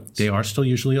evidence. They are still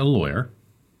usually a lawyer.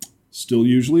 Still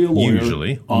usually a lawyer.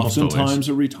 Usually. Oftentimes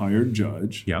a retired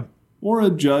judge. Yeah. Or a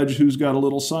judge who's got a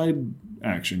little side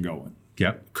action going.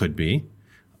 Yeah, could be.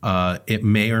 It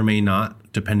may or may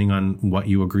not, depending on what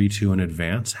you agree to in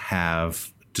advance,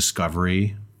 have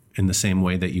discovery in the same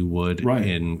way that you would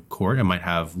in court. It might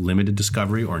have limited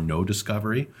discovery or no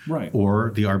discovery. Right.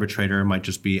 Or the arbitrator might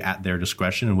just be at their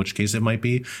discretion, in which case it might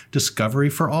be discovery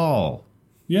for all.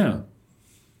 Yeah.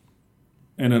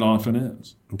 And it often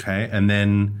is. Okay. And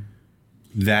then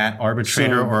that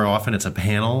arbitrator, or often it's a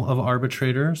panel of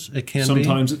arbitrators, it can be.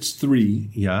 Sometimes it's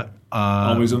 3. Yeah.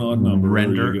 Always an odd number where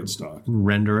you get stuck.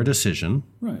 Render a decision.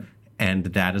 Right. And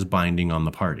that is binding on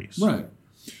the parties. Right.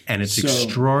 And it's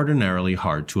extraordinarily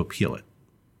hard to appeal it.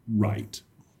 Right.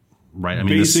 Right. I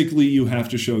mean, basically, you have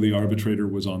to show the arbitrator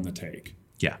was on the take.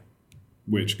 Yeah.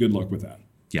 Which, good luck with that.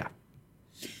 Yeah.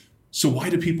 So why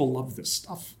do people love this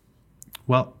stuff?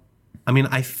 Well, I mean,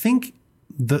 I think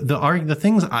the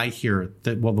things I hear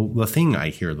the thing I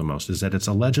hear the most is that it's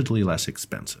allegedly less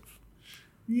expensive.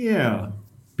 Yeah.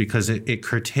 Because it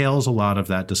curtails a lot of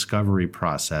that discovery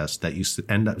process that you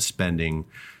end up spending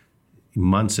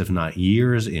months, if not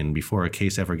years in, before a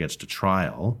case ever gets to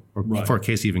trial, or before a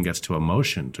case even gets to a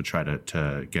motion to try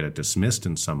to get it dismissed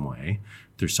in some way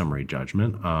through summary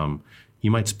judgment. You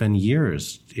might spend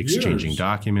years exchanging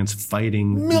documents,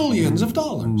 fighting millions of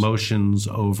dollars, motions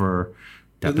over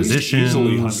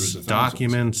depositions,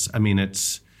 documents. I mean,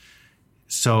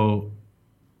 so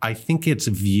I think it's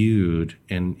viewed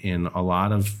in a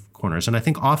lot of corners, and I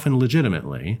think often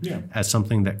legitimately, as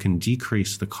something that can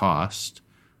decrease the cost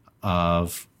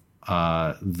of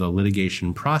the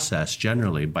litigation process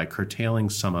generally by curtailing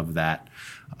some of that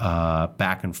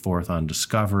back and forth on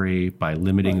discovery, by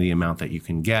limiting the amount that you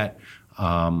can get,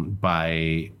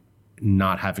 by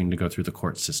not having to go through the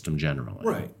court system generally.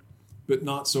 Right, but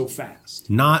not so fast.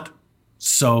 Not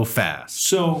so fast.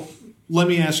 So let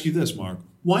me ask you this, Mark.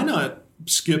 Why not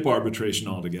skip arbitration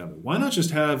altogether? Why not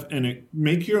just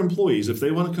make your employees, if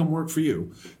they want to come work for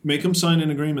you, make them sign an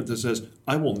agreement that says,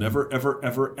 I will never, ever,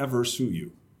 ever, ever sue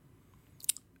you?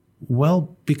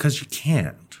 Well, because you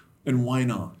can't. And why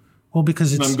not? Well,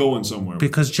 because I'm going somewhere.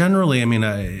 Because generally, I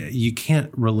mean, you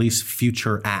can't release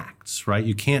future acts, right?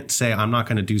 You can't say, I'm not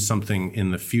going to do something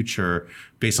in the future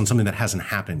based on something that hasn't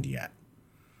happened yet.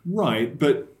 Right,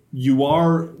 but you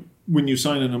are, when you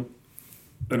sign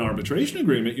an arbitration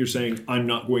agreement, you're saying, I'm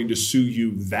not going to sue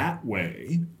you that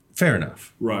way. Fair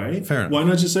enough. Right? Fair enough. Why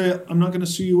not just say, I'm not going to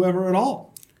sue you ever at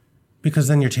all? Because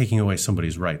then you're taking away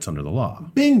somebody's rights under the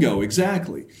law. Bingo,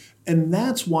 exactly. And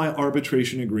that's why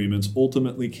arbitration agreements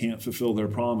ultimately can't fulfill their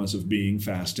promise of being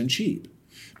fast and cheap.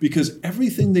 Because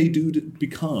everything they do to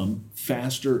become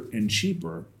faster and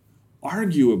cheaper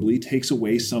arguably takes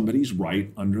away somebody's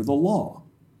right under the law.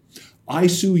 I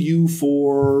sue you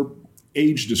for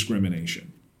age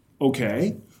discrimination.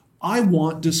 Okay, I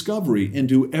want discovery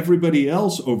into everybody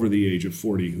else over the age of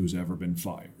 40 who's ever been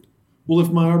fired. Well, if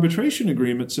my arbitration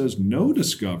agreement says no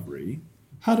discovery,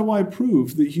 how do I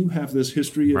prove that you have this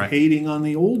history of hating on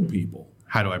the old people?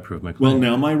 How do I prove my claim? Well,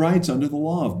 now my rights under the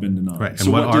law have been denied. Right. And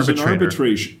so what does an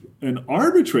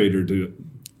arbitrator do?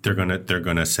 They're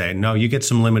gonna say, no, you get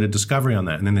some limited discovery on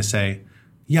that. And then they say,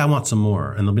 yeah, I want some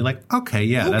more. And they'll be like, okay,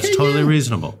 that's totally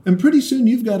reasonable. And pretty soon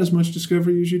you've got as much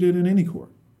discovery as you did in any court.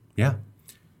 Yeah.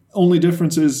 Only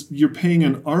difference is you're paying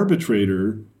an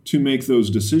arbitrator to make those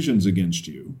decisions against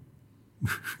you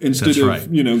instead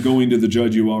of going to the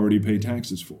judge you already pay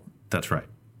taxes for. That's right.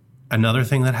 Another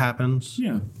thing that happens,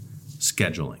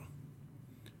 scheduling.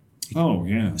 Oh,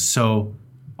 yeah. So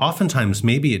oftentimes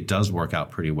maybe it does work out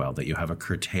pretty well that you have a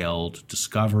curtailed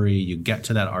discovery. You get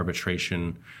to that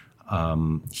arbitration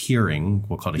hearing.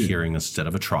 We'll call it a hearing instead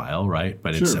of a trial, right?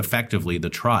 But it's effectively the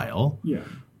trial. Yeah.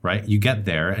 Right? You get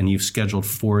there and you've scheduled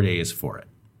 4 days for it.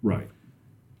 Right.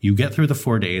 You get through the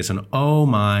 4 days and oh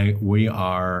my, we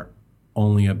are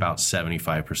only about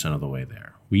 75% of the way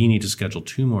there. We need to schedule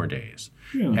 2 more days.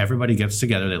 Yeah. Everybody gets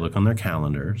together. They look on their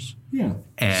calendars. Yeah.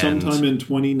 And sometime in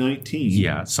 2019.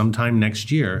 Yeah. Sometime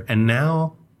next year. And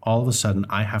now all of a sudden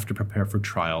I have to prepare for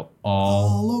trial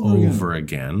all over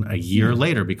again a year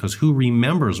later, because who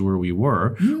remembers where we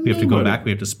were? We have to go back.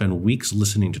 We have to spend weeks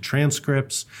listening to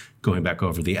transcripts, going back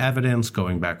over the evidence,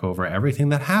 going back over everything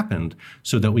that happened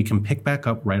so that we can pick back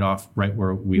up right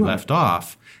where we left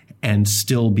off and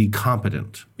still be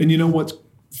competent. And you know what's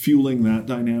fueling that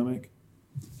dynamic?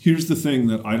 Here's the thing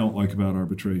that I don't like about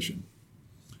arbitration.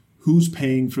 Who's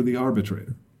paying for the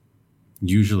arbitrator?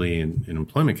 Usually in an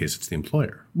employment case, it's the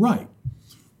employer. Right.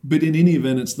 But in any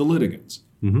event, it's the litigants.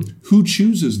 Mm-hmm. Who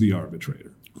chooses the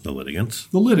arbitrator? The litigants.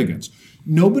 The litigants.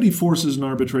 Nobody forces an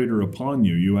arbitrator upon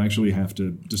you. You actually have to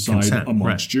decide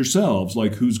amongst yourselves,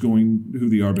 like who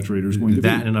the arbitrator is going to be.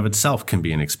 That in and of itself can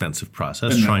be an expensive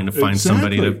process, trying to find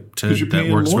somebody that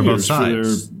works for both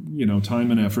sides. For their, time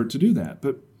and effort to do that.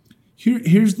 But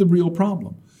here's the real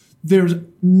problem. There's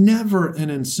never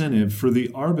an incentive for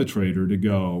the arbitrator to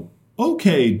go,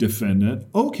 okay, defendant,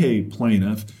 okay,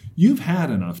 plaintiff, you've had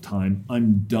enough time.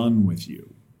 I'm done with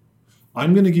you.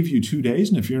 I'm going to give you 2 days,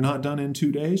 and if you're not done in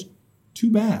 2 days, too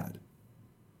bad.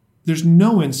 There's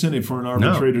no incentive for an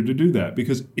arbitrator to do that,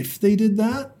 because if they did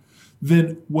that,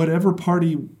 then whatever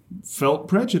party felt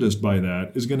prejudiced by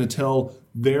that is going to tell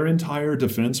their entire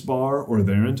defense bar or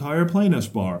their entire plaintiff's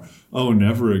bar, oh,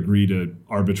 never agree to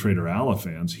arbitrator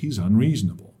Alifans. He's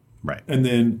unreasonable. Right. And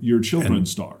then your children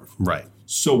starve. Right.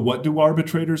 So what do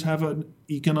arbitrators have an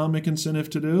economic incentive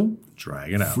to do?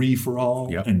 Drag it out. Free for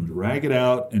all and drag it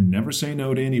out and never say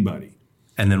no to anybody.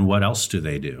 And then what else do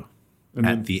they do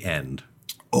at the end?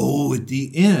 Oh, at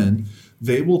the end,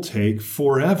 they will take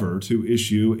forever to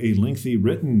issue a lengthy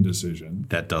written decision.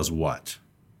 That does what?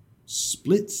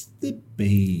 Splits the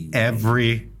baby.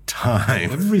 Every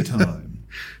time. Every time.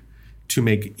 to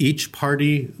make each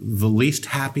party the least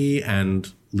happy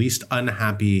and least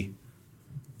unhappy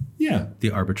Yeah.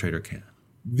 the arbitrator can.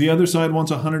 The other side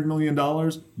wants $100 million.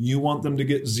 You want them to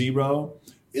get zero.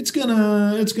 It's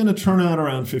gonna turn out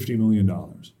around $50 million.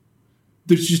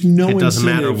 There's just no It doesn't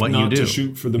matter incentive what you not do. to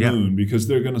shoot for the Yeah. moon because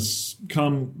they're going to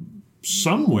come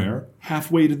somewhere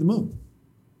halfway to the moon.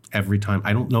 Every time.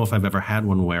 I don't know if I've ever had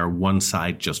one where one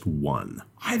side just won.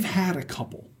 I've had a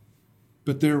couple,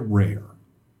 but they're rare.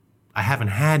 I haven't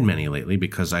had many lately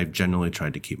because I've generally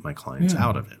tried to keep my clients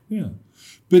out of it. Yeah.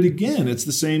 But again, it's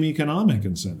the same economic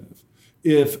incentive.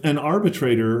 If an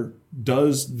arbitrator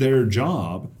does their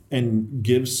job and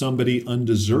gives somebody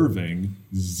undeserving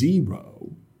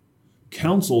zero,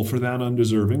 counsel for that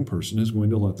undeserving person is going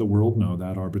to let the world know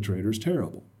that arbitrator's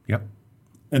terrible. Yep.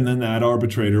 And then that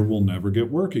arbitrator will never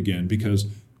get work again because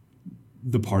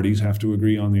the parties have to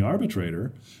agree on the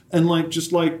arbitrator. And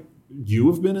just like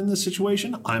you have been in this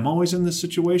situation, I'm always in this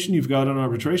situation. You've got an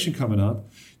arbitration coming up.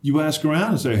 You ask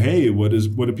around and say, hey, what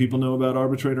do people know about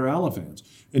arbitrator Alifans?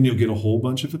 And you'll get a whole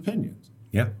bunch of opinions.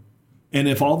 Yeah. And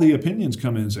if all the opinions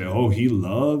come in and say, oh, he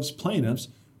loves plaintiffs,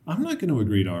 I'm not going to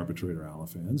agree to arbitrator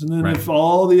Alifans. And then Right. if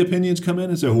all the opinions come in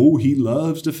and say, oh, he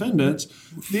loves defendants,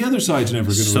 the other side's never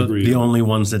going to So agree. the only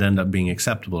ones that end up being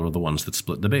acceptable are the ones that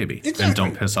split the baby and Exactly.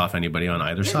 don't piss off anybody on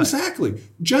either side. Exactly.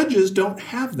 Judges don't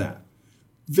have that.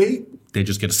 They They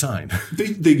just get assigned.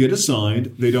 they get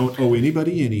assigned. They don't owe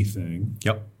anybody anything.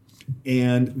 Yep.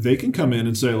 And they can come in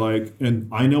and say, and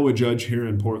I know a judge here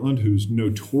in Portland who's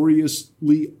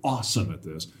notoriously awesome at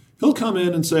this. He'll come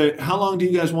in and say, how long do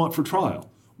you guys want for trial?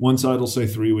 One side will say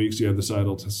 3 weeks. The other side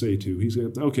will say 2. He's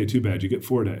like, okay, too bad. You get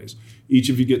 4 days. Each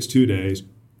of you gets 2 days.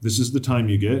 This is the time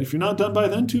you get. If you're not done by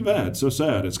then, too bad. So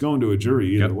sad. It's going to a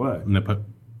jury either way. And they put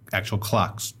actual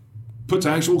clocks. Puts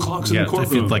actual clocks in Yeah, the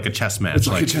courtroom. it's like a chess match. It's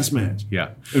like a chess match. Yeah.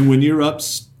 And when you're up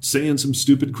saying some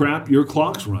stupid crap, your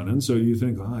clock's running. So you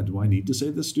think, do I need to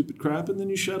say this stupid crap? And then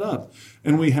you shut up.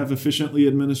 And we have efficiently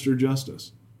administered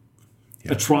justice.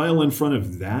 Yeah. A trial in front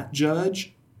of that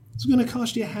judge is going to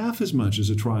cost you half as much as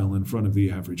a trial in front of the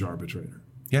average arbitrator.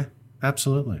 Yeah,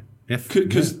 absolutely.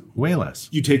 Because way less.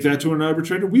 you take that to an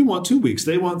arbitrator, we want 2 weeks.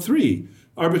 They want 3.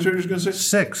 Arbitrator's going to say,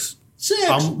 6. 6,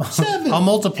 I'll- 7, I'll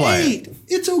multiply it. 8.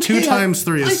 It's okay. 2 times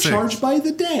 3 is I 6. charge by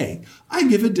the day. I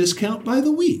give a discount by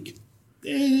the week.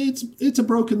 It's a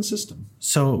broken system.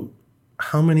 So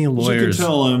how many As you can lawyers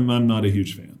tell, I'm not a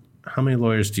huge fan. how many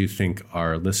lawyers do you think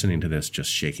are listening to this just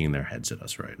shaking their heads at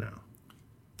us right now?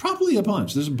 Probably a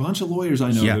bunch. There's a bunch of lawyers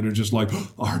I know Yeah. that are just like,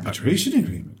 arbitration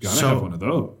agreement. Got to So- have one of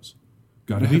those.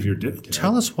 Got to have your dick.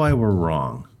 Tell us why we're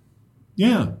wrong.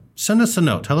 Yeah. Send us a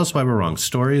note. Tell us why we're wrong.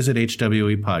 Stories at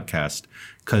HWE Podcast,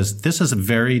 because this is a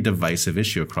very divisive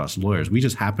issue across lawyers. We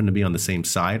just happen to be on the same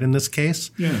side in this case,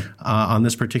 on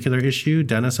this particular issue,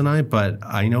 Dennis and I. But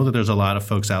I know that there's a lot of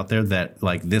folks out there that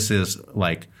this is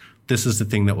the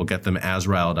thing that will get them as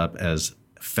riled up as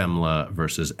FEMLA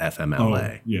versus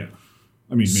FMLA. Yeah.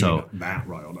 I mean, maybe So- not that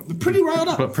riled up, but pretty riled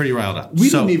up. But pretty riled up. We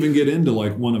So- didn't even get into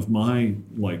one of my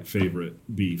favorite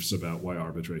beefs about why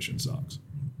arbitration sucks.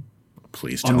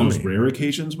 Please On tell those me. rare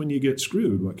occasions when you get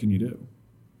screwed, what can you do?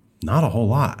 Not a whole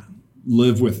lot.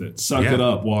 Live with it. Suck Yeah. it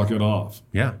up. Walk it off.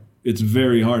 Yeah. It's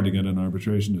very hard to get an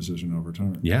arbitration decision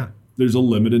overturned. Yeah. There's a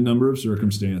limited number of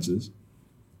circumstances.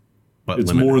 But It's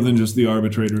limited. more than just the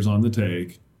arbitrators on the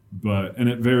take, and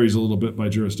it varies a little bit by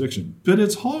jurisdiction. But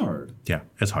it's hard. Yeah,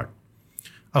 it's hard.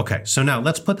 Okay, so now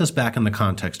let's put this back in the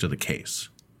context of the case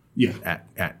Yeah.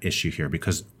 at issue here,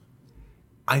 because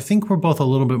I think we're both a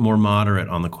little bit more moderate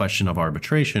on the question of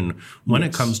arbitration when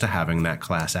it comes to having that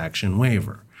class action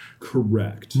waiver.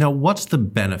 Correct. Now, what's the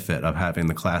benefit of having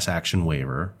the class action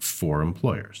waiver for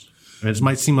employers? It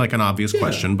might seem like an obvious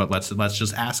question, but let's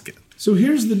just ask it. So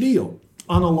here's the deal.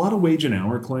 On a lot of wage and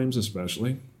hour claims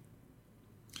especially,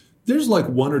 there's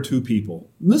 1 or 2 people.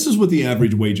 And this is what the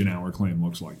average wage and hour claim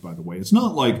looks like, by the way. It's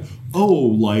not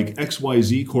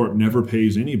XYZ Corp never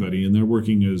pays anybody and they're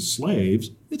working as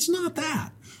slaves. It's not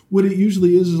that. What it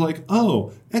usually is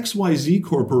XYZ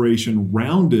Corporation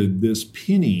rounded this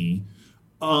penny.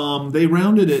 They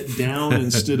rounded it down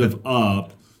instead of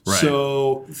up. Right.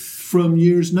 So from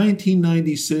years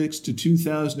 1996 to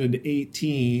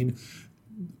 2018,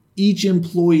 each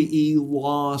employee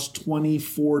lost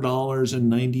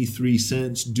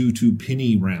 $24.93 due to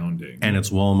penny rounding. And it's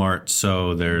Walmart,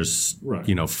 so there's Right.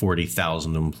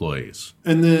 40,000 employees.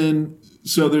 And then,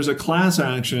 so there's a class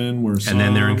action where And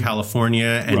then they're in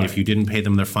California, and Right. if you didn't pay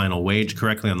them their final wage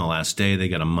correctly on the last day, they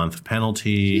get a month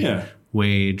penalty. Yeah.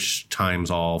 Wage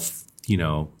times all,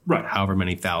 Right. however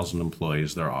many thousand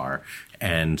employees there are.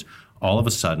 And all of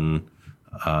a sudden,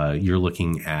 you're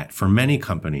looking at, for many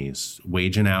companies,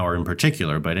 wage and hour in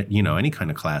particular, but any kind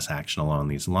of class action along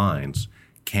these lines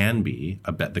can be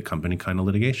a bet the company kind of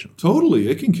litigation. Totally.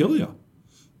 It can kill you.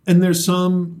 And there's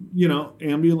some,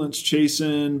 ambulance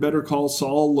chasing, Better Call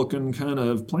Saul looking kind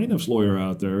of plaintiff's lawyer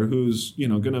out there who's,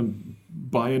 going to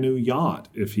buy a new yacht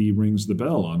if he rings the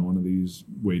bell on one of these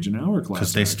wage and hour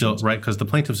class actions. Because the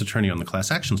plaintiff's attorney on the class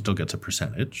action still gets a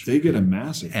percentage. They get a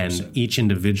massive percentage. And each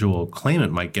individual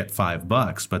claimant might get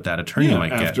 $5, but that attorney might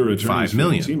get $5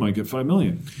 million. He might get $5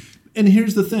 million. And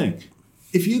here's the thing.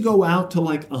 If you go out to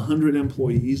 100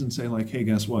 employees and say hey,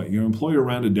 guess what? Your employer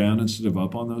rounded down instead of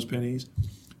up on those pennies.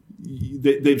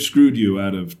 They've screwed you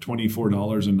out of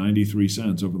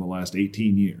 $24.93 over the last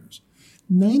 18 years.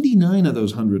 99 of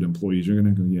those 100 employees are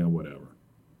going to go, yeah, whatever.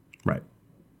 Right.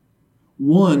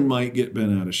 One might get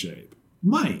bent out of shape.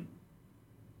 Might.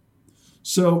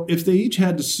 So if they each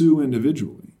had to sue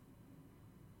individually,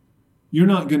 you're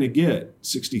not going to get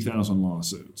 60,000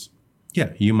 lawsuits.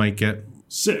 Yeah, you might get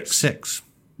six.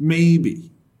 Maybe.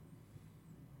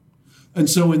 And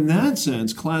so in that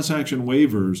sense, class action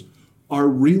waivers are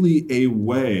really a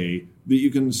way that you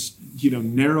can,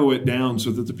 narrow it down so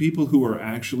that the people who are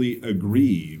actually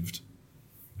aggrieved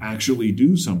actually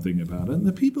do something about it, and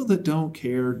the people that don't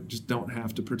care just don't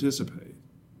have to participate.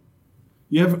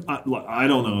 I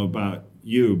don't know about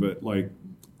you, but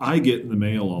I get in the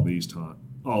mail all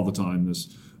the time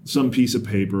some piece of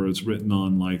paper. It's written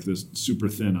on this super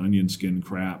thin onion skin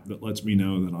crap that lets me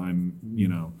know that I'm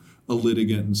a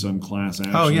litigant in some class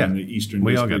action in the Eastern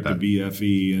District of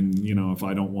BFE, and if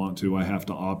I don't want to, I have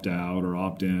to opt out or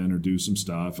opt in or do some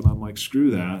stuff, and I'm like,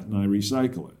 screw that, and I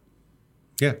recycle it.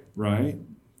 Yeah. Right?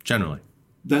 Generally.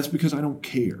 That's because I don't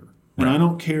care. And I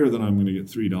don't care that I'm going to get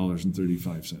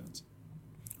 $3.35.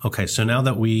 Okay, so now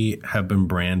that we have been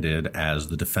branded as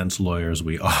the defense lawyers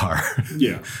we are,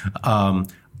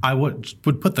 I would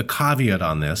put the caveat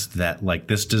on this that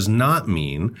this does not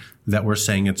mean that we're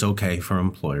saying it's okay for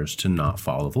employers to not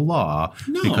follow the law,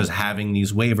 because having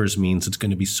these waivers means it's going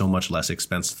to be so much less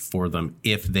expensive for them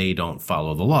if they don't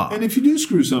follow the law. And if you do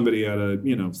screw somebody out of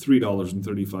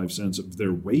 $3.35 of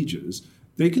their wages,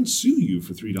 they can sue you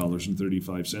for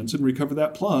 $3.35 and recover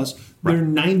that plus their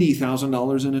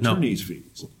 $90,000 in attorney's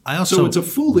fees. So it's a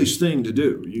foolish thing to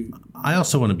do. I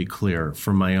also want to be clear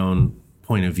from my own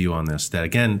point of view on this, that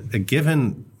again,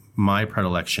 given my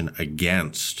predilection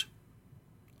against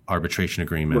arbitration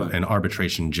agreement and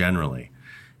arbitration generally,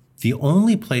 the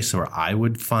only place where I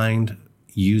would find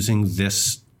using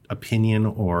this opinion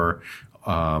or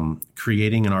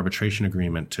creating an arbitration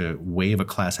agreement to waive a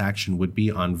class action would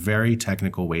be on very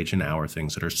technical wage and hour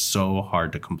things that are so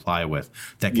hard to comply with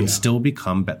that can still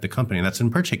become bet the company. And that's in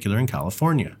particular in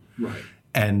California. Right.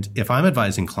 And if I'm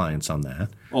advising clients on that,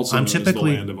 also I'm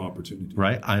typically the land of opportunity.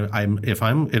 Right. If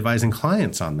I'm advising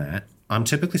clients on that, I'm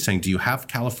typically saying, do you have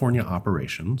California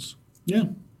operations? Yeah.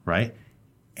 Right.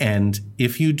 And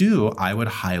if you do, I would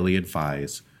highly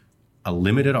advise a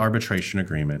limited arbitration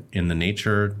agreement in the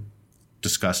nature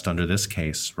discussed under this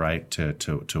case, right,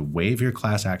 to waive your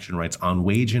class action rights on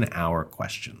wage and hour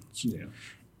questions. Yeah.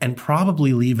 And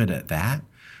probably leave it at that,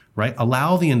 right?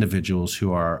 Allow the individuals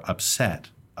who are upset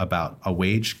about a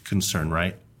wage concern,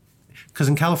 right? Because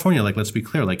in California, let's be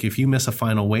clear, if you miss a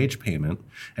final wage payment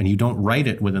and you don't write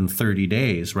it within 30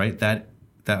 days, right, that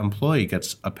employee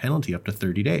gets a penalty up to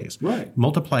 30 days. Right.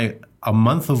 Multiply a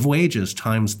month of wages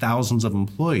times thousands of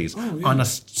employees on a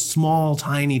small,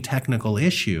 tiny technical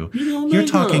issue. You're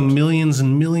talking millions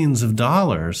and millions of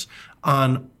dollars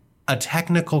on a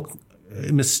technical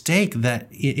mistake that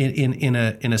in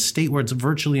a state where it's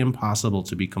virtually impossible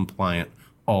to be compliant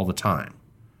all the time.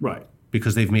 Right.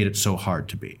 Because they've made it so hard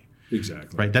to be.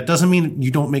 Exactly. Right. That doesn't mean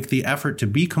you don't make the effort to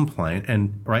be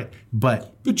compliant, but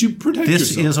you protect yourself.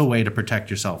 This is a way to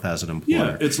protect yourself as an employer.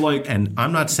 Yeah, it's and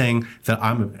I'm not saying that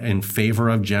I'm in favor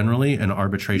of generally an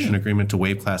arbitration agreement to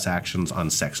waive class actions on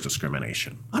sex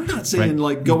discrimination. I'm not saying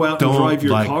go out and drive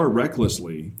your car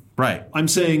recklessly. Right. I'm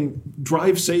saying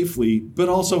drive safely, but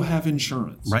also have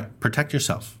insurance. Right. Protect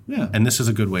yourself. Yeah. And this is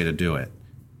a good way to do it.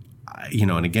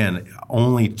 And again,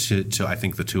 only to I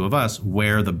think the two of us,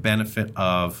 where the benefit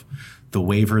of the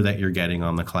waiver that you're getting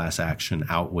on the class action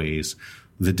outweighs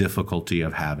the difficulty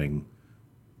of having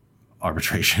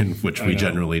arbitration, which we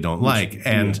generally don't like.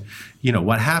 And,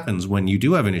 what happens when you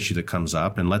do have an issue that comes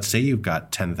up, and let's say you've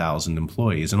got 10,000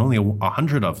 employees and only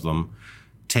 100 of them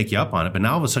take you up on it, but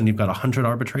now all of a sudden you've got 100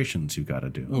 arbitrations you've got to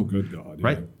do. Oh, good God. Yeah.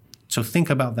 Right? So think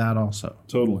about that also.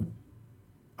 Totally.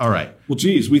 All right. Well,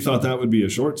 geez, we thought that would be a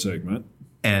short segment.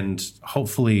 And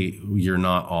hopefully you're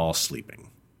not all sleeping.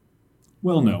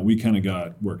 Well, no, we kind of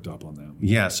got worked up on that one.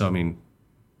 Yeah, so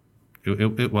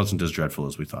It wasn't as dreadful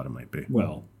as we thought it might be.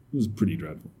 Well, it was pretty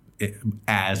dreadful.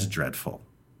 As dreadful.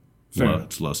 Fair.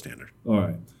 It's low standard. All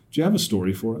right. Do you have a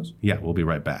story for us? Yeah, we'll be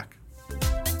right back.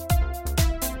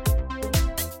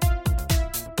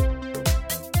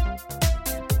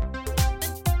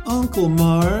 Uncle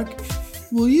Mark,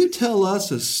 will you tell us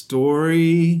a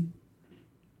story?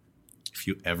 If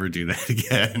you ever do that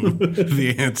again,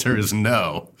 the answer is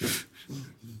no.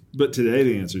 But today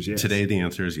the answer is yes. Today the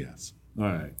answer is yes. All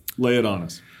right. Lay it on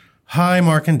us. Hi,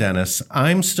 Mark and Dennis.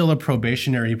 I'm still a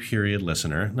probationary period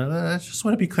listener. Now, I just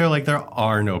want to be clear, like there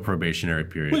are no probationary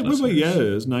period listeners. Wait. Yeah, it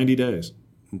is. 90 days.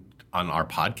 On our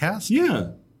podcast?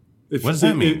 Yeah. What does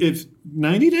that mean? If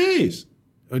 90 days.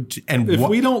 And If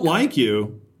we don't like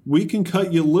you, we can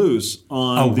cut you loose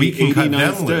on we the can cut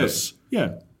 89th them day. loose.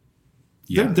 Yeah.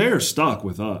 Yeah. They're stuck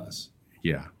with us.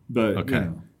 Yeah. But, Okay. you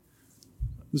know,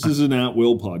 this is an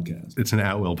at-will podcast. It's an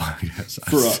at-will podcast.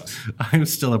 For us. I'm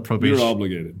still a probation. You're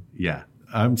obligated. Yeah.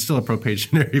 I'm still a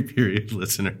probationary period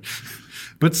listener.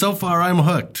 But so far, I'm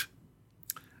hooked.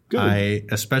 Good. I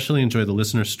especially enjoy the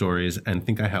listener stories and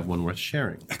think I have one worth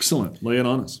sharing. Excellent. Lay it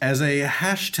on us. As a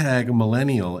hashtag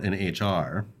millennial in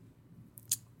HR,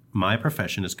 my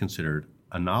profession is considered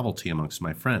a novelty amongst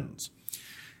my friends.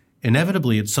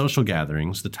 Inevitably, at social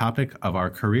gatherings, the topic of our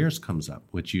careers comes up,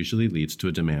 which usually leads to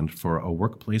a demand for a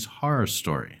workplace horror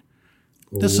story.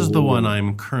 This is the one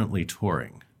I'm currently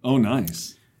touring. Oh,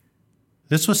 nice.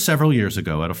 This was several years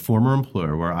ago at a former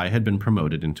employer where I had been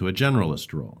promoted into a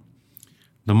generalist role.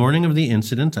 The morning of the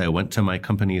incident, I went to my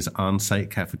company's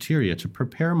on-site cafeteria to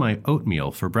prepare my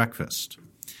oatmeal for breakfast.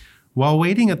 While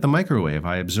waiting at the microwave,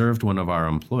 I observed one of our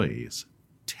employees,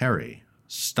 Terry,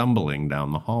 stumbling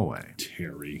down the hallway.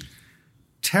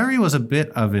 Terry was a bit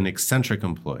of an eccentric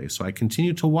employee, so I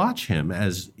continued to watch him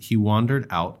as he wandered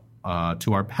out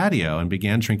to our patio and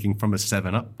began drinking from a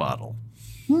 7-Up bottle.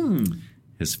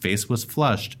 His face was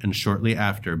flushed and shortly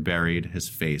after buried his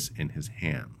face in his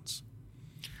hands.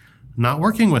 Not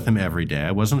working with him every day,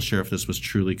 I wasn't sure if this was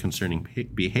truly concerning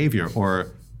behavior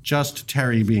or just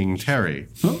Terry being Terry.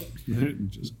 Oh,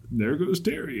 there goes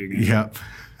Terry again. Yep.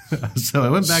 So I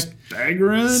went back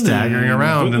staggering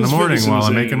around in the morning while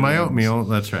I'm making my hands. oatmeal.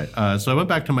 That's right. So I went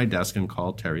back to my desk and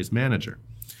called Terry's manager.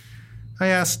 I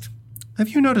asked, "Have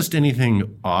you noticed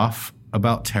anything off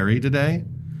about Terry today?"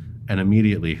 And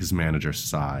immediately his manager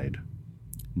sighed,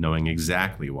 knowing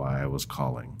exactly why I was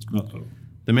calling. Uh-oh.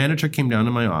 The manager came down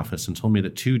to my office and told me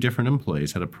that 2 different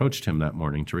employees had approached him that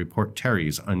morning to report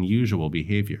Terry's unusual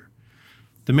behavior.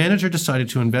 The manager decided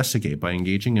to investigate by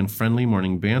engaging in friendly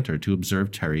morning banter to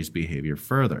observe Terry's behavior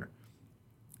further.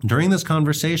 During this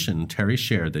conversation, Terry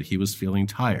shared that he was feeling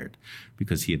tired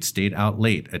because he had stayed out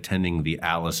late attending the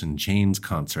Alice in Chains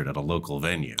concert at a local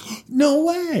venue. No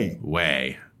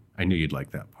way. I knew you'd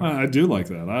like that part. I do like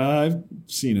that. I've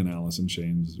seen an Alice in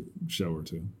Chains show or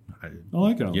two. I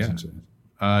like Alice in Chains.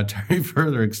 Terry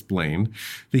further explained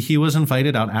that he was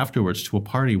invited out afterwards to a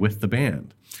party with the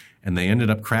band, and they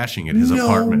ended up crashing at his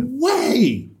apartment. No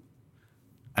way!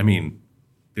 I mean,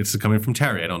 it's coming from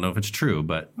Terry. I don't know if it's true,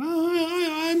 but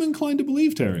I'm inclined to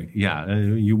believe Terry. yeah,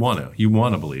 you want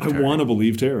to believe Terry. I want to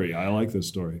believe Terry. I like this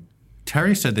story.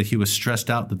 Terry said that he was stressed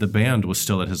out that the band was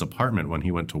still at his apartment when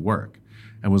he went to work,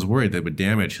 and was worried they would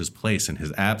damage his place in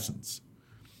his absence.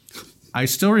 I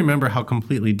still remember how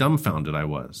completely dumbfounded I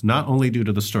was, not only due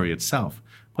to the story itself,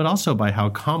 but also by how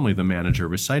calmly the manager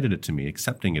recited it to me,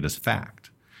 accepting it as fact.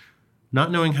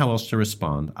 Not knowing how else to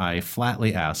respond, I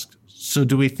flatly asked, "So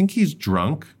do we think he's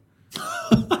drunk?"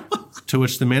 To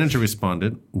which the manager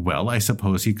responded, "Well, I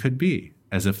suppose he could be,"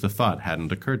 as if the thought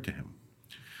hadn't occurred to him.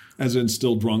 As in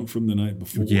still drunk from the night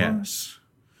before? Yes.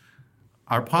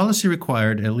 Our policy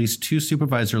required at least 2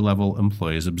 supervisor-level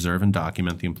employees observe and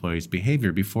document the employee's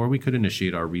behavior before we could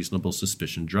initiate our reasonable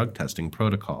suspicion drug testing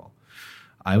protocol.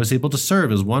 I was able to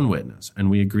serve as one witness, and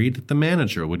we agreed that the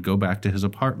manager would go back to his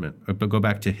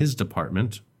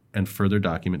department and further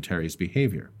document Terry's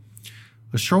behavior.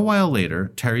 A short while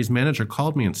later, Terry's manager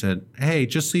called me and said, "Hey,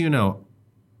 just so you know,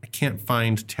 I can't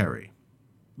find Terry."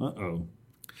 Uh-oh.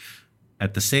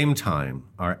 At the same time,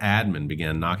 our admin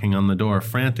began knocking on the door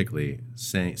frantically,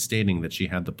 stating that she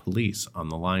had the police on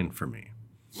the line for me.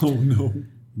 Oh, no.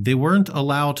 They weren't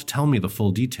allowed to tell me the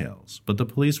full details, but the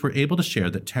police were able to share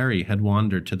that Terry had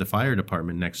wandered to the fire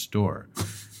department next door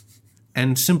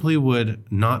and simply would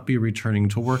not be returning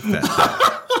to work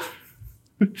that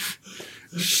day.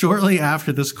 Shortly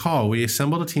after this call, we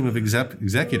assembled a team of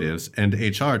executives and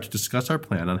HR to discuss our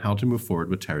plan on how to move forward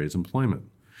with Terry's employment.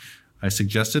 I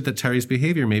suggested that Terry's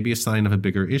behavior may be a sign of a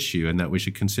bigger issue and that we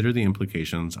should consider the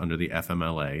implications under the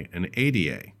FMLA and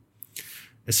ADA.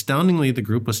 Astoundingly, the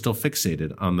group was still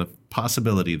fixated on the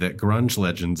possibility that grunge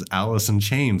legends Alice in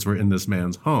Chains were in this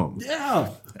man's home. Yeah.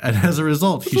 And as a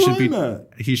result, What's wrong with that?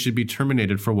 he should be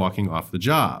terminated for walking off the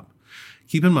job.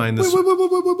 Keep in mind this.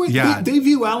 Wait. Yeah. They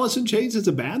view Alice in Chains as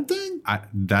a bad thing?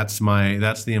 That's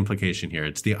the implication here.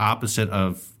 It's the opposite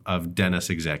of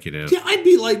Dennis Executive. Yeah, I'd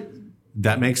be like,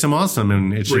 That makes him awesome,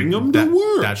 and Bring them to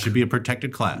work. That should be a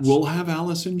protected class. we'll have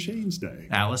Alice in Chains Day.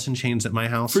 Alice in Chains at my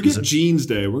house. Forget Jeans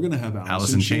Day. We're going to have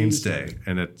Alice in Chains Day,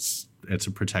 and it's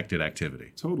a protected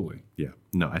activity. Totally. Yeah.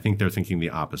 No, I think they're thinking the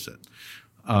opposite.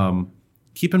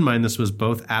 Keep in mind this was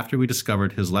both after we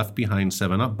discovered his left behind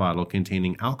 7-Up bottle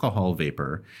containing alcohol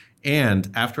vapor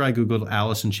and after I Googled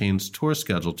Alice in Chains' tour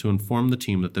schedule to inform the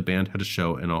team that the band had a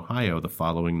show in Ohio the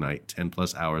following night, 10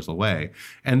 plus hours away,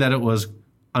 and that it was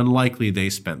unlikely they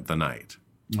spent the night.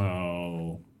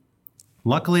 Oh.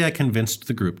 Luckily, I convinced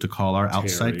the group to call our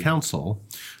outside Terry. counsel,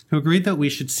 who agreed that we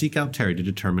should seek out Terry to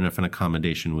determine if an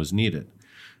accommodation was needed.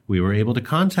 We were able to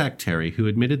contact Terry, who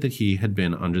admitted that he had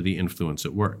been under the influence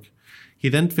at work. He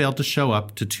then failed to show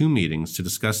up to 2 meetings to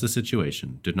discuss the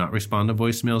situation, did not respond to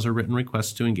voicemails or written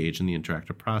requests to engage in the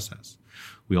interactive process.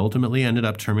 We ultimately ended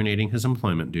up terminating his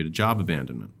employment due to job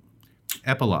abandonment.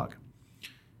 Epilogue.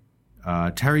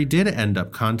 Terry did end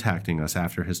up contacting us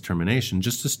after his termination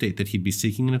just to state that he'd be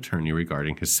seeking an attorney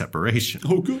regarding his separation.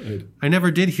 Oh, good. I never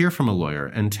did hear from a lawyer,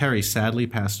 and Terry sadly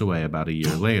passed away about a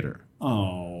year later.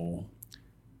 Oh.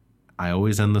 I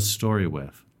always end the story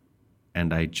with,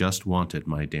 and I just wanted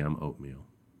my damn oatmeal.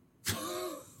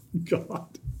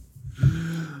 God.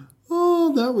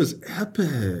 Oh, that was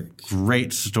epic.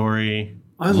 Great story.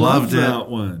 I loved that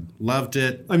one. Loved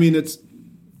it. I mean, it's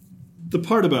the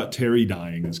part about Terry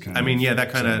dying is kind of. I mean, yeah,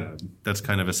 sad. that's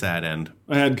kind of a sad end.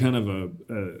 I had kind of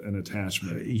an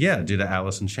attachment. Yeah, due to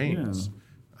Alice in Chains.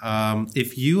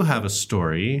 If you have a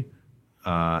story,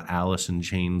 Alice in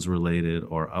Chains related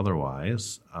or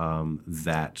otherwise,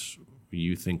 that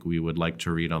you think we would like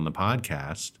to read on the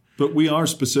podcast. But we are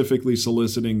specifically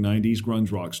soliciting 90s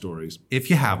grunge rock stories. If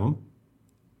you have them,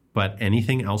 but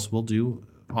anything else will do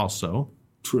also.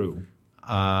 True.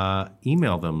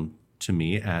 Email them to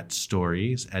me at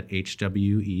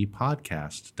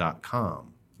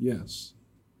stories@hwepodcast.com. Yes.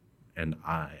 And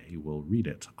I will read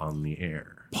it on the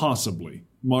air. Possibly.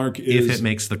 Mark is... If it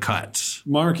makes the cut.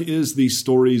 Mark is the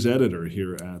stories editor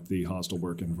here at the Hostile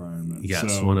Work Environment.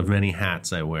 Yes, so, one of many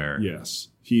hats I wear. Yes.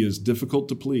 He is difficult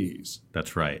to please.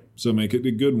 That's right. So make it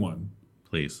a good one.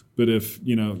 Please. But if,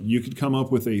 you could come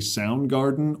up with a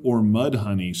Soundgarden or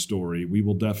Mudhoney story, we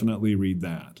will definitely read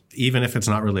that. Even if it's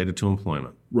not related to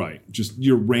employment. Right. Just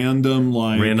your random,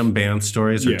 Random band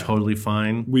stories are Yeah. totally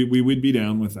fine. We would be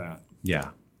down with that. Yeah.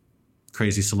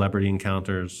 Crazy celebrity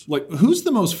encounters. Like, who's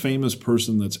the most famous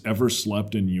person that's ever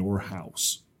slept in your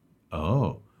house?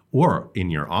 Oh. Or in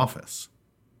your office.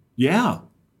 Yeah.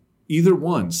 Either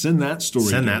one. Send that story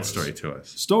Send to that us. story to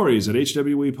us.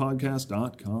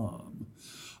 Stories@hwepodcast.com.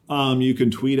 You can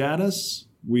tweet at us.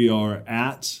 We are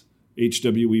at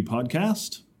HWE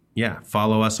Podcast. Yeah.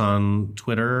 Follow us on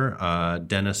Twitter.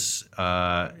 Dennis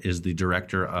is the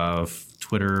director of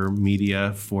Twitter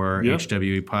media for Yep.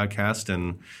 HWE Podcast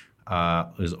and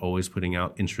is always putting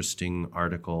out interesting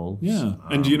articles. Yeah.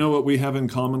 And do you know what we have in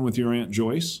common with your Aunt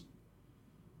Joyce?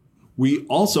 We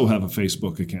also have a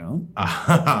Facebook account.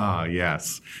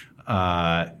 Yes.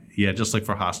 Yeah, just look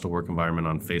for Hostile Work Environment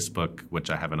on Facebook, which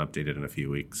I haven't updated in a few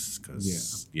weeks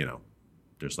because,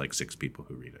 there's like 6 people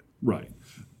who read it. Right.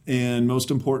 And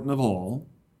most important of all,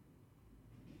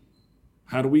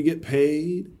 how do we get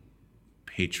paid?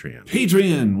 Patreon.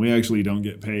 Patreon. We actually don't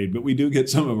get paid, but we do get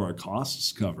some of our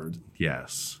costs covered.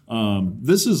 Yes.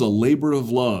 This is a labor of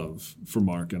love for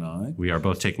Mark and I. We are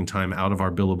both taking time out of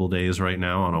our billable days right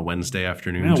now on a Wednesday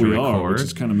afternoon Now to we record. are, which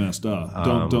is kind of messed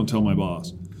up. Don't tell my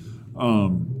boss.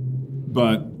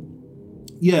 But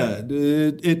yeah,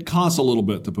 it costs a little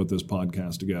bit to put this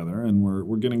podcast together, and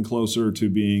we're getting closer to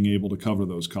being able to cover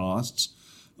those costs.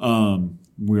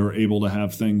 We're able to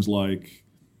have things like,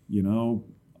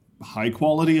 high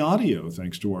quality audio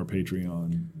thanks to our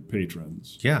Patreon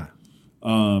patrons. Yeah.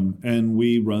 And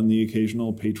we run the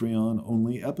occasional Patreon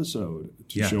only episode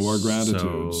to Yes, show our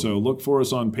gratitude. So look for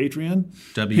us on Patreon.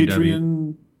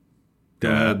 www.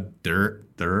 Patreon.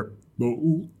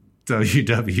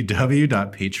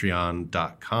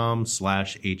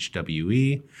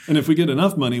 www.patreon.com/HWE. And if we get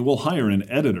enough money, we'll hire an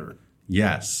editor.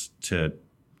 Yes, to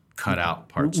cut out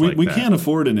parts We like that. can't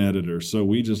afford an editor, so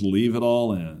we just leave it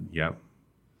all in. Yep.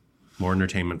 More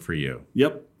entertainment for you.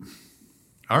 Yep.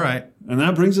 All right. And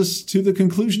that brings us to the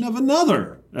conclusion of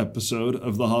another episode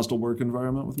of the Hostile Work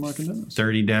Environment with Mark and Dennis.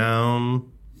 30 down.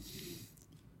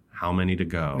 How many to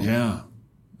go? Yeah.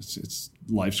 It's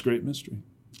life's great mystery.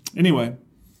 Anyway,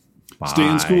 Bye. stay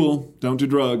in school. Don't do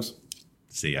drugs.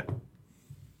 See ya.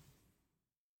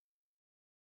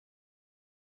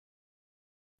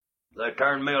 They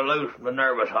turned me loose from the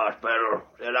nervous hospital.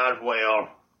 Said I was well.